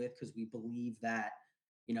partners with because we believe that,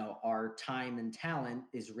 our time and talent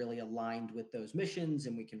is really aligned with those missions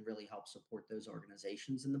and we can really help support those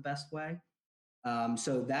organizations in the best way.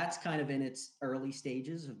 So that's kind of in its early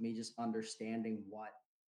stages of me just understanding what,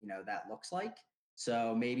 that looks like.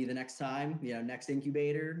 So maybe the next time, next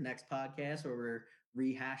incubator, next podcast where we're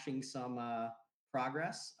rehashing some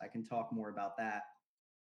progress, I can talk more about that.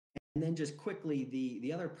 And then just quickly,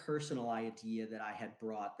 the other personal idea that I had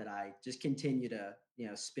brought that I just continue to,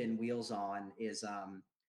 spin wheels on is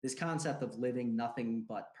this concept of living nothing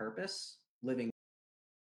but purpose, living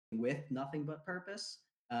with nothing but purpose.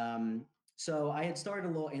 So I had started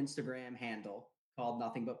a little Instagram handle called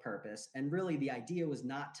Nothing But Purpose. And really the idea was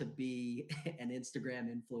not to be an Instagram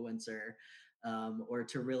influencer or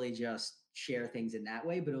to really just share things in that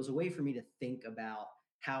way, but it was a way for me to think about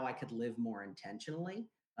how I could live more intentionally.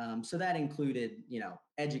 So that included,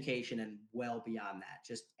 education and well beyond that,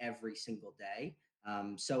 just every single day.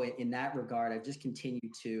 So in that regard, I've just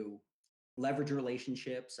continued to leverage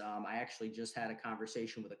relationships. I actually just had a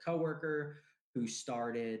conversation with a coworker who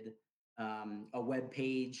started a web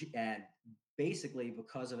page, and basically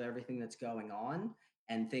because of everything that's going on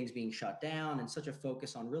and things being shut down and such a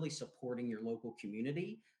focus on really supporting your local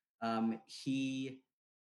community, he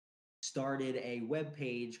started a web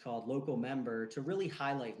page called Local Member to really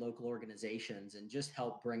highlight local organizations and just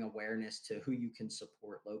help bring awareness to who you can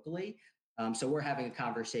support locally. So we're having a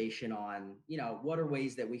conversation on, what are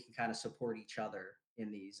ways that we can kind of support each other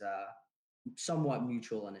in these somewhat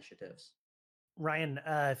mutual initiatives. Ryan,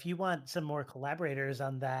 if you want some more collaborators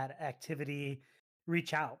on that activity,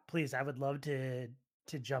 reach out, please. I would love to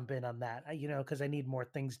jump in on that. Because I need more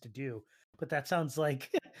things to do. But that sounds like,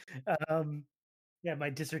 yeah, my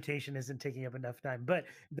dissertation isn't taking up enough time. But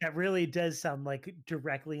that really does sound like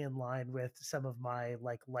directly in line with some of my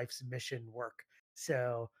life's mission work.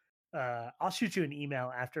 So I'll shoot you an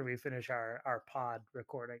email after we finish our pod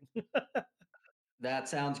recording. That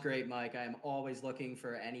sounds great, Mike. I'm always looking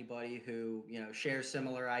for anybody who, shares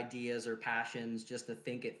similar ideas or passions just to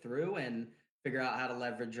think it through and figure out how to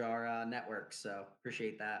leverage our network. So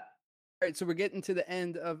appreciate that. All right, so we're getting to the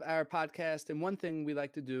end of our podcast, and one thing we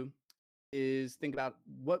like to do is think about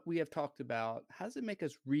what we have talked about. How does it make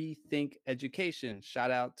us rethink education?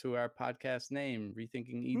 Shout out to our podcast name,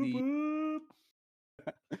 Rethinking EDU.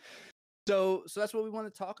 So that's what we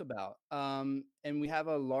want to talk about. And we have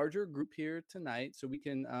a larger group here tonight, so we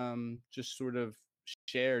can just sort of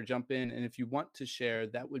jump in. And if you want to share,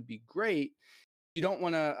 that would be great. If you don't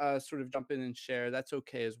want to sort of jump in and share, that's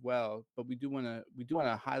okay as well. But we do want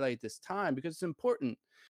to highlight this time because it's important.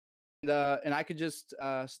 And I could just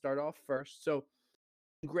start off first. So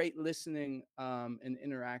great listening and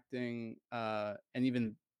interacting and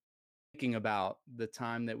even thinking about the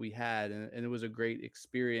time that we had, and it was a great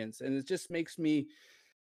experience. And it just makes me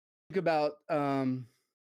think about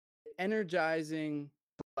energizing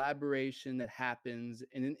collaboration that happens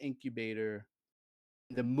in an incubator,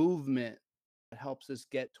 the movement that helps us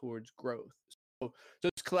get towards growth. So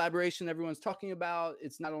it's collaboration everyone's talking about.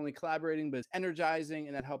 It's not only collaborating, but it's energizing,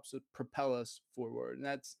 and that helps propel us forward. And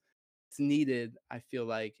it's needed, I feel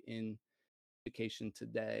like, in education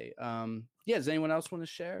today. Does anyone else want to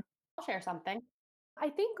share? I'll share something. I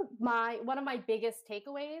think one of my biggest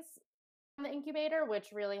takeaways from the incubator, which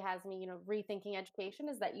really has me, rethinking education,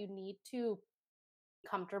 is that you need to be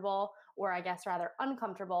comfortable, or I guess rather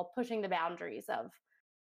uncomfortable, pushing the boundaries of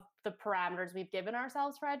the parameters we've given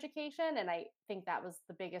ourselves for education. And I think that was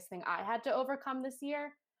the biggest thing I had to overcome this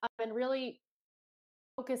year, and really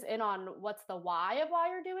focus in on what's the why of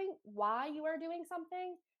why you are doing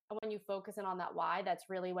something. And when you focus in on that why, that's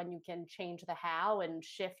really when you can change the how and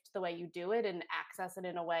shift the way you do it and access it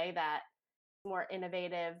in a way that's more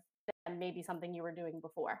innovative than maybe something you were doing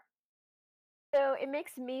before. So it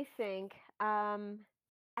makes me think, I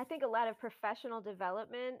think a lot of professional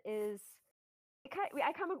development is,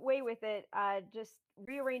 I come away with it just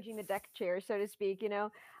rearranging the deck chair, so to speak,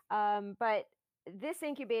 but this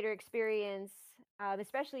incubator experience,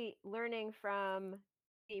 especially learning from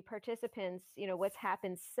the participants, what's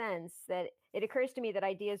happened since, that it occurs to me that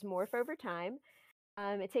ideas morph over time.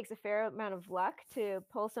 It takes a fair amount of luck to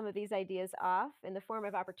pull some of these ideas off in the form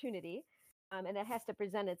of opportunity, and that has to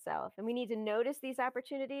present itself. And we need to notice these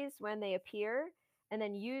opportunities when they appear and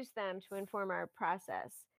then use them to inform our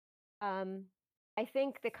process. I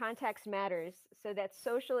think the context matters. So that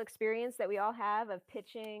social experience that we all have of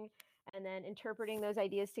pitching and then interpreting those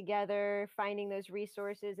ideas together, finding those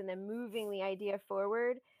resources, and then moving the idea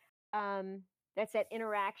forward. That's that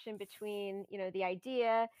interaction between, the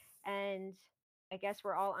idea, and I guess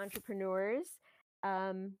we're all entrepreneurs.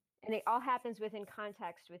 And it all happens within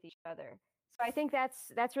context with each other. So I think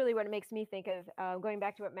that's really what it makes me think of, going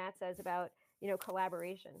back to what Matt says about,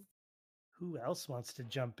 collaboration. Who else wants to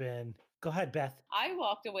jump in? Go ahead, Beth. I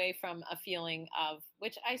walked away from a feeling of,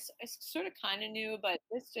 which I sort of kind of knew, but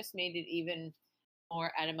this just made it even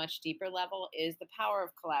more at a much deeper level, is the power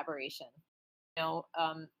of collaboration.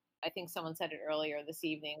 I think someone said it earlier this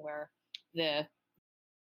evening, where the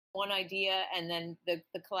one idea and then the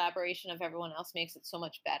collaboration of everyone else makes it so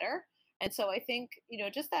much better. And so I think,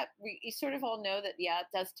 just that we sort of all know that, yeah,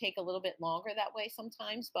 it does take a little bit longer that way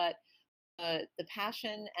sometimes, but the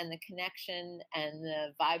passion and the connection and the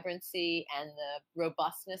vibrancy and the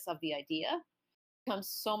robustness of the idea becomes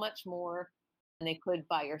so much more than they could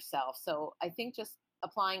by yourself. So I think just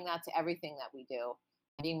applying that to everything that we do,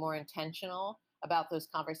 being more intentional about those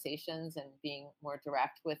conversations and being more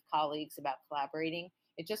direct with colleagues about collaborating,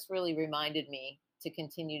 it just really reminded me to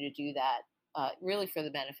continue to do that, really for the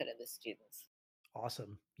benefit of the students.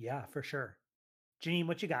 Awesome. Yeah, for sure. Janine,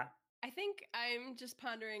 what you got? I think I'm just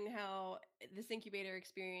pondering how this incubator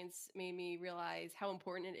experience made me realize how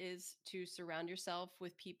important it is to surround yourself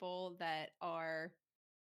with people that are,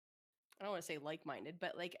 I don't want to say like-minded,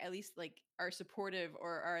 but like at least like are supportive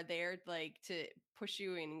or are there like to push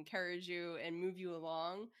you and encourage you and move you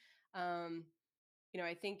along. I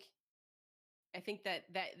think that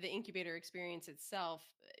the incubator experience itself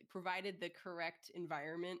provided the correct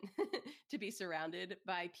environment to be surrounded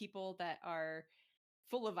by people that are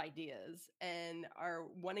full of ideas and are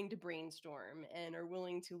wanting to brainstorm and are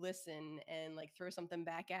willing to listen and like throw something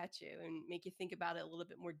back at you and make you think about it a little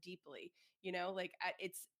bit more deeply.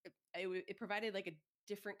 It provided like a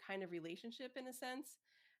different kind of relationship in a sense,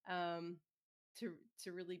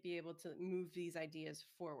 to really be able to move these ideas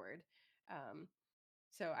forward.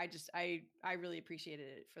 So I really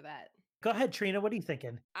appreciated it for that. Go ahead, Trina. What are you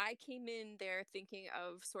thinking? I came in there thinking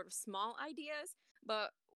of sort of small ideas,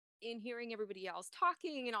 but in hearing everybody else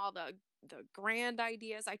talking and all the grand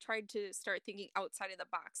ideas, I tried to start thinking outside of the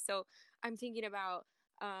box. So I'm thinking about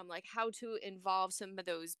like how to involve some of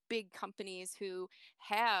those big companies who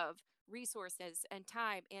have resources and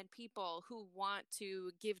time and people who want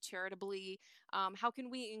to give charitably. How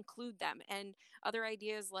can we include them? And other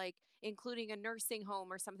ideas like including a nursing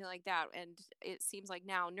home or something like that. And it seems like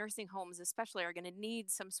now nursing homes especially are going to need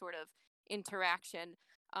some sort of interaction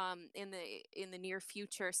in the near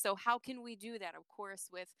future. So how can we do that? Of course,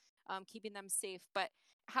 with keeping them safe, but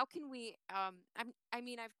how can we? I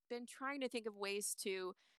mean, I've been trying to think of ways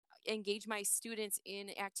to engage my students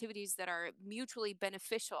in activities that are mutually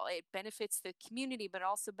beneficial. It benefits the community, but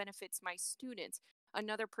also benefits my students.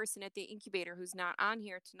 Another person at the incubator who's not on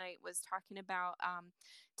here tonight was talking about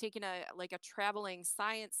taking a traveling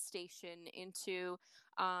science station into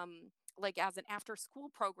like as an after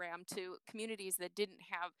school program to communities that didn't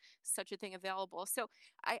have such a thing available. So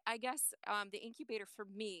I guess the incubator for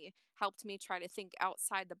me helped me try to think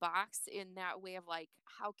outside the box in that way of like,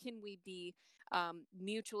 how can we be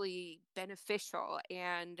mutually beneficial,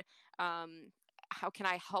 and how can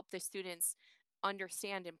I help the students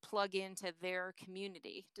understand and plug into their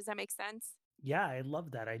community? Does that make sense? Yeah, I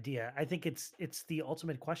love that idea. I think it's the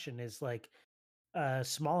ultimate question is like a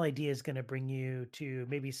small idea is going to bring you to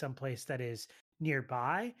maybe someplace that is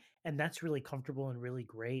nearby, and that's really comfortable and really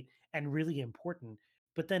great and really important.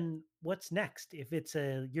 But then what's next? If it's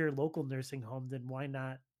a your local nursing home, then why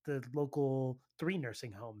not the local three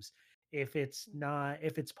nursing homes? If it's not,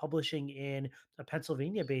 if it's publishing in a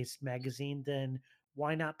Pennsylvania based magazine, then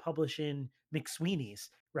why not publish in McSweeney's,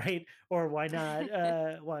 right? Or why not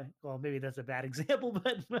why well, maybe that's a bad example,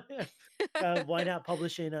 but why not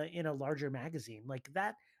publish in a larger magazine like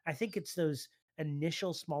that? I think it's those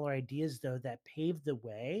initial smaller ideas though that pave the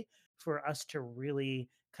way for us to really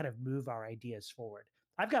kind of move our ideas forward.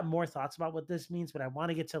 I've got more thoughts about what this means, but I want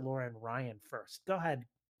to get to Laura and Ryan first. Go ahead.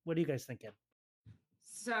 What are you guys thinking?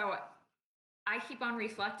 So I keep on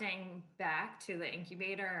reflecting back to the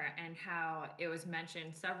incubator and how it was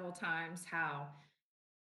mentioned several times how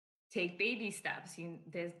take baby steps.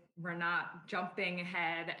 We're not jumping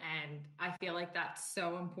ahead. And I feel like that's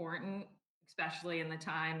so important, especially in a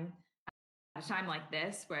time like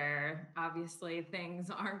this where obviously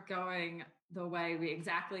things aren't going the way we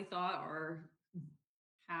exactly thought, or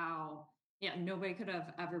how, yeah, nobody could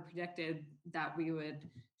have ever predicted that we would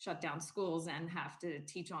shut down schools and have to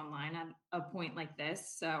teach online at a point like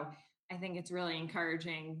this. So I think it's really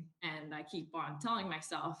encouraging. And I keep on telling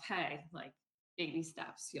myself, hey, like baby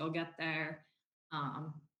steps, you'll get there.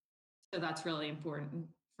 So that's really important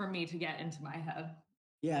for me to get into my head.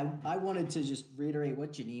 Yeah, I wanted to just reiterate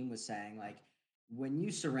what Janine was saying. Like, when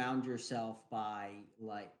you surround yourself by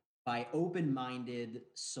open-minded,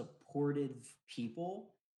 supportive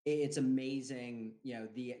people, it's amazing. You know,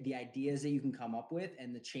 the ideas that you can come up with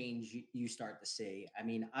and the change you start to see. I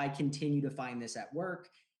mean, I continue to find this at work,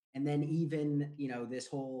 and then even this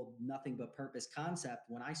whole nothing but purpose concept.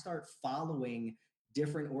 When I start following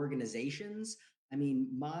different organizations, I mean,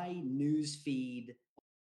 my news feed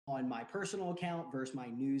on my personal account versus my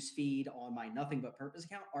news feed on my nothing but purpose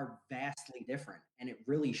account are vastly different, and it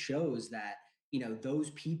really shows that those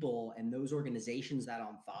people and those organizations that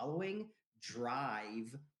I'm following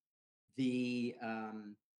drive the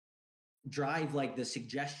drive like the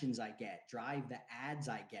suggestions I get, drive the ads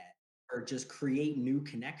I get, or just create new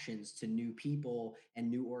connections to new people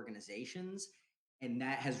and new organizations. And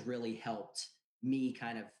that has really helped me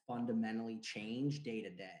kind of fundamentally change day to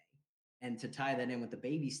day. And to tie that in with the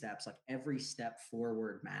baby steps, like every step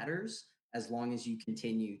forward matters as long as you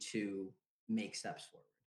continue to make steps forward.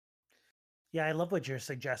 Yeah, I love what you're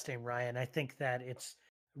suggesting, Ryan. I think that it's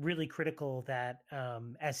really critical that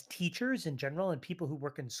as teachers in general and people who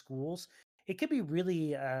work in schools, it can be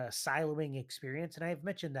really a siloing experience. And I've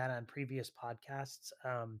mentioned that on previous podcasts,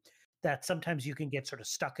 that sometimes you can get sort of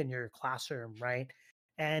stuck in your classroom, right?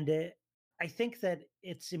 And I think that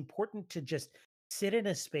it's important to just sit in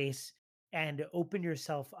a space and open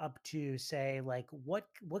yourself up to say like what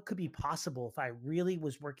could be possible if I really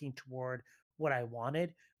was working toward what I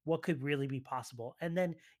wanted, what could really be possible, and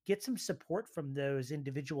then get some support from those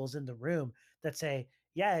individuals in the room that say,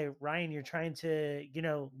 yeah, Ryan, you're trying to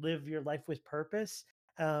live your life with purpose.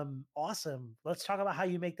 Awesome, let's talk about how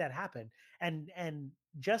you make that happen. And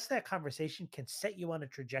just that conversation can set you on a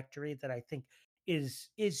trajectory that I think is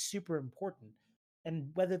super important, and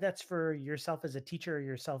whether that's for yourself as a teacher or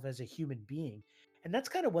yourself as a human being. And that's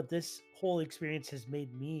kind of what this whole experience has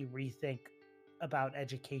made me rethink about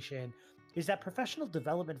education is that professional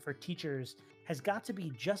development for teachers has got to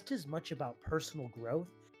be just as much about personal growth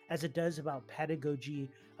as it does about pedagogy,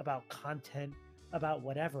 about content, about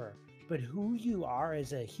whatever. But who you are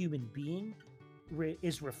as a human being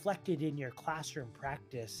is reflected in your classroom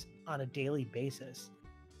practice on a daily basis.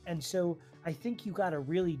 And so I think you got to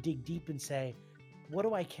really dig deep and say, what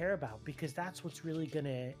do I care about? Because that's what's really going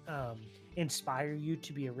to inspire you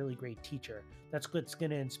to be a really great teacher. That's what's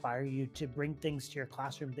going to inspire you to bring things to your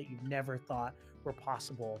classroom that you've never thought were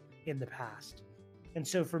possible in the past. And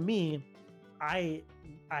so for me, I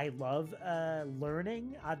love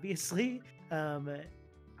learning, obviously.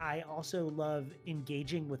 I also love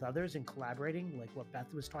engaging with others and collaborating, like what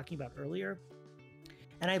Beth was talking about earlier.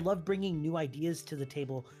 And I love bringing new ideas to the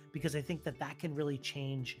table because I think that that can really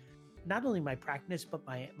change not only my practice, but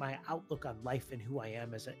my outlook on life and who I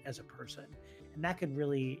am as a person. And that can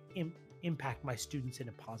really impact my students in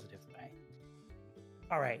a positive way.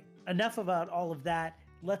 All right, enough about all of that.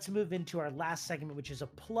 Let's move into our last segment, which is a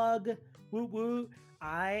plug. Woo woo.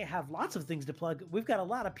 I have lots of things to plug. We've got a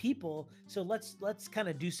lot of people, so let's kind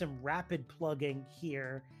of do some rapid plugging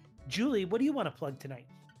here. Julie, what do you want to plug tonight?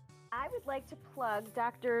 I would like to plug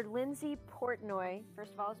Dr. Lindsay Portnoy,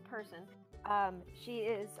 first of all, as a person. She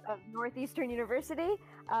is of Northeastern University,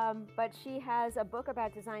 but she has a book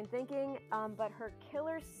about design thinking, but her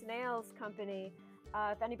Killer Snails company,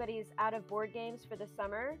 if anybody is out of board games for the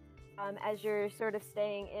summer, as you're sort of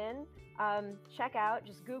staying in, check out,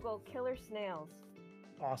 just Google Killer Snails.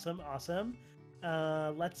 Awesome.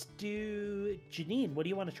 Let's do Janine. What do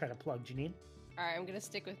you want to try to plug, Janine? All right, I'm going to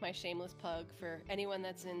stick with my shameless plug for anyone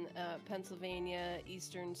that's in Pennsylvania,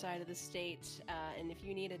 eastern side of the state. And if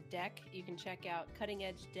you need a deck, you can check out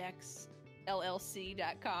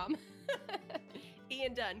cuttingedgedecksllc.com.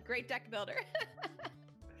 Ian Dunn, great deck builder.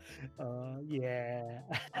 Yeah.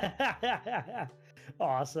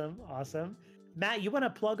 Awesome. Matt, you want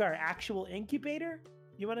to plug our actual incubator?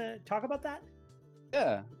 You want to talk about that?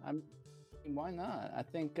 Yeah, why not? I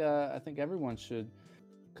think everyone should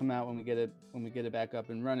come out when we get it back up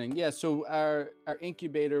and running. Yeah, so our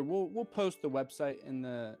incubator, we'll post the website in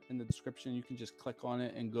the description. You can just click on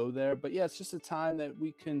it and go there. But yeah, it's just a time that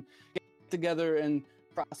we can get together and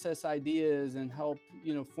process ideas and help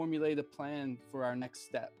formulate a plan for our next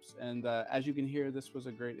steps. And as you can hear, this was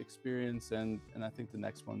a great experience, and I think the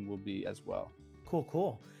next one will be as well.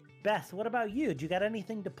 Cool. Beth, what about you? Do you got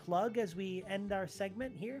anything to plug as we end our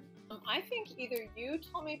segment here? I think either you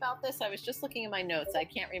told me about this. I was just looking at my notes. I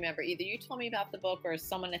can't remember. Either you told me about the book or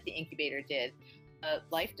someone at the incubator did.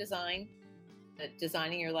 Life Design,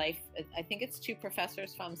 Designing Your Life. I think it's two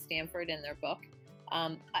professors from Stanford in their book.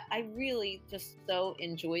 I really just so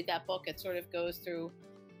enjoyed that book. It sort of goes through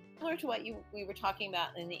similar to what we were talking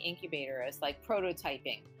about in the incubator, as like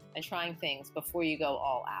prototyping and trying things before you go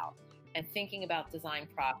all out. And thinking about design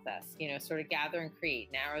process, sort of gather and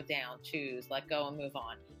create, narrow down, choose, let go and move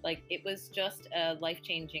on. Like, it was just a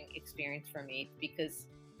life-changing experience for me, because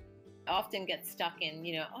I often get stuck in,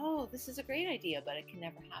 oh, this is a great idea, but it can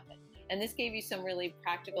never happen. And this gave you some really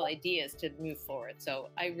practical ideas to move forward. So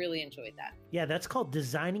I really enjoyed that. Yeah, that's called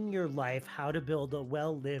Designing Your Life, How to Build a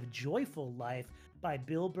Well-Lived, Joyful Life by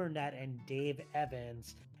Bill Burnett and Dave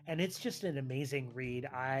Evans. And it's just an amazing read.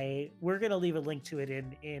 We're going to leave a link to it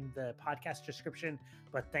in the podcast description,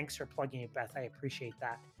 but thanks for plugging it, Beth. I appreciate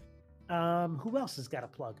that. Who else has got a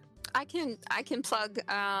plug? I can plug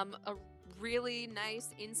a really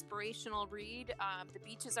nice inspirational read. The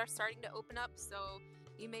beaches are starting to open up, so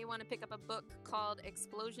you may want to pick up a book called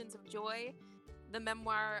Explosions of Joy, the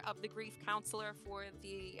memoir of the grief counselor for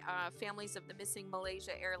the families of the missing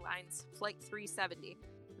Malaysia Airlines Flight 370.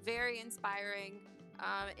 Very inspiring.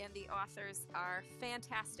 And the authors are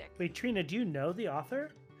fantastic. Wait, Trina, do you know the author?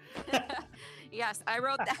 Yes, I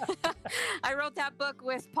wrote that. I wrote that book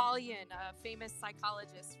with Paul Yin, a famous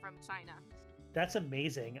psychologist from China. That's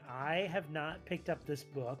amazing. I have not picked up this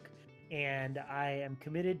book, and I am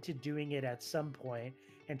committed to doing it at some point.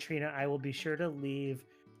 And Trina, I will be sure to leave.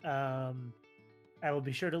 I will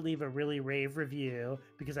be sure to leave a really rave review,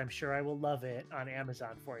 because I'm sure I will love it on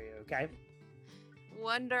Amazon for you. Okay.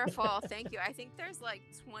 Wonderful. Thank you. I think there's like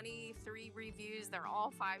 23 reviews. They're all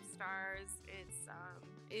 5 stars.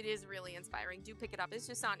 It is really inspiring. Do pick it up. It's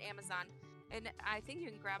just on Amazon. And I think you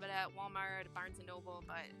can grab it at Walmart, Barnes & Noble,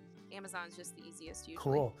 but Amazon's just the easiest usually.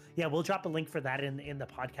 Cool. Yeah, we'll drop a link for that in the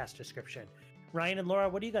podcast description. Ryan and Laura,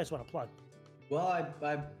 what do you guys want to plug? Well,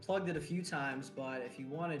 I plugged it a few times, but if you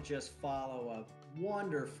want to just follow a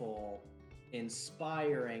wonderful,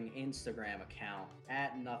 inspiring Instagram account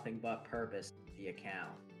at Nothing But Purpose, the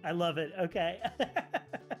account. I love it. Okay.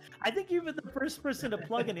 I think you've been the first person to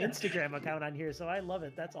plug an Instagram account on here, so I love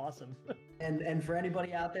it. That's awesome. And for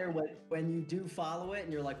anybody out there, when you do follow it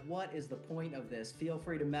and you're like, what is the point of this? Feel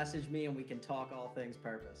free to message me and we can talk all things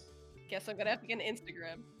purpose. Guess I'm gonna have to get an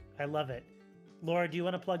Instagram. I love it. Laura, do you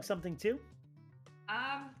want to plug something too?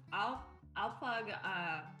 I'll plug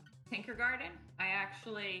Tinker Garden.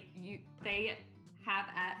 They have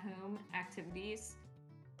at-home activities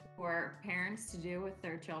for parents to do with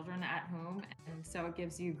their children at home, and so it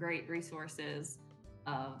gives you great resources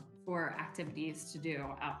for activities to do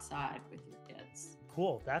outside with your kids.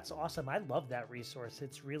 Cool. That's awesome. I love that resource.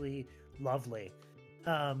 It's really lovely.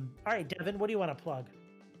 All right, Devin, what do you want to plug?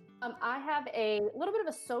 I have a little bit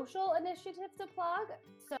of a social initiative to plug.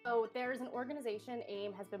 So there's an organization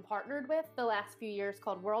AIM has been partnered with the last few years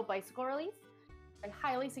called World Bicycle Relief. I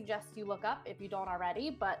highly suggest you look up if you don't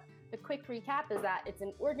already, but the quick recap is that it's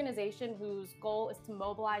an organization whose goal is to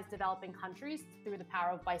mobilize developing countries through the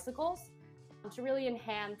power of bicycles to really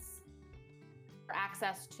enhance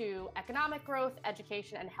access to economic growth,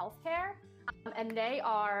 education, and healthcare. And they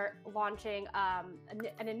are launching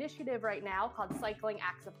an initiative right now called Cycling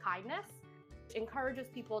Acts of Kindness, which encourages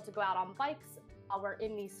people to go out on bikes while we're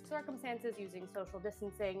in these circumstances using social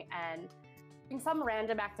distancing and doing some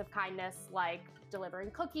random act of kindness like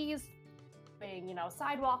delivering cookies, doing,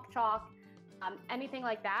 sidewalk chalk, anything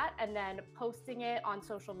like that, and then posting it on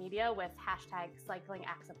social media with hashtag Cycling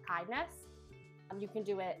Acts of Kindness. You can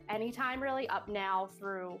do it anytime really, up now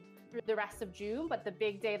through the rest of June, but the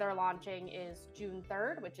big day they're launching is June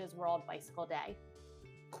 3rd, which is World Bicycle Day.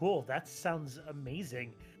 Cool. That sounds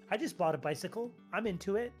amazing. I just bought a bicycle. I'm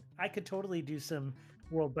into it. I could totally do some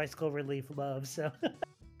World Bicycle Relief love. So, all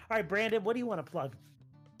right, Brandon, what do you want to plug?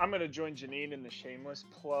 I'm going to join Janine in the shameless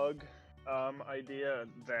plug idea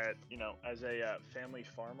that, as a family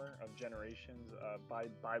farmer of generations,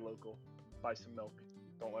 buy local, buy some milk.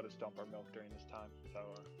 Don't let us dump our milk during this time. So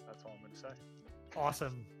that's all I'm going to say.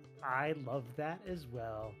 Awesome. I love that as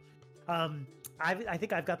well. I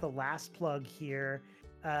think I've got the last plug here.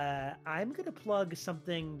 I'm going to plug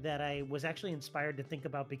something that I was actually inspired to think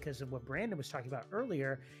about because of what Brandon was talking about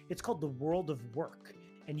earlier. It's called the World of Work.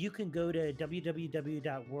 And you can go to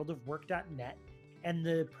www.worldofwork.net. And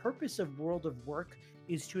the purpose of World of Work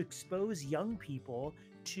is to expose young people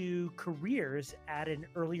to careers at an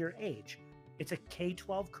earlier age. It's a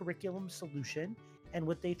K-12 curriculum solution. And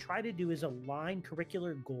what they try to do is align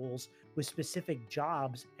curricular goals with specific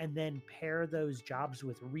jobs and then pair those jobs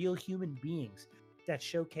with real human beings that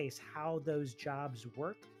showcase how those jobs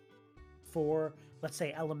work for, let's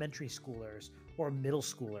say, elementary schoolers or middle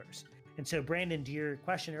schoolers. And so, Brandon, to your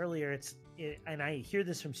question earlier, and I hear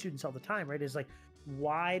this from students all the time, right? Is like,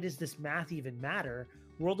 why does this math even matter?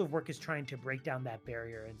 World of Work is trying to break down that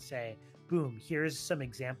barrier and say, boom, here's some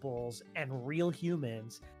examples and real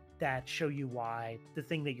humans that show you why the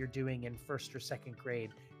thing that you're doing in first or second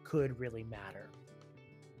grade could really matter.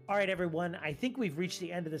 All right, everyone, I think we've reached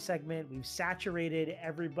the end of the segment. We've saturated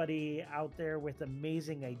everybody out there with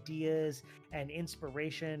amazing ideas and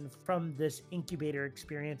inspiration from this incubator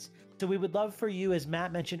experience. So we would love for you, as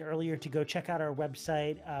Matt mentioned earlier, to go check out our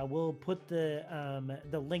website. We'll put the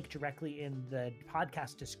link directly in the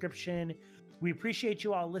podcast description. We appreciate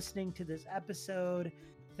you all listening to this episode.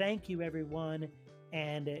 Thank you, everyone.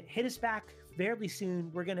 And hit us back fairly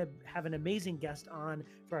soon. We're going to have an amazing guest on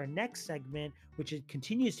for our next segment, which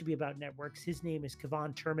continues to be about networks. His name is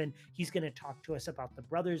Kevon Turman. He's going to talk to us about the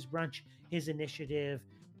Brothers Brunch, his initiative.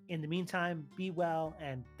 In the meantime, be well,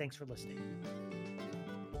 and thanks for listening.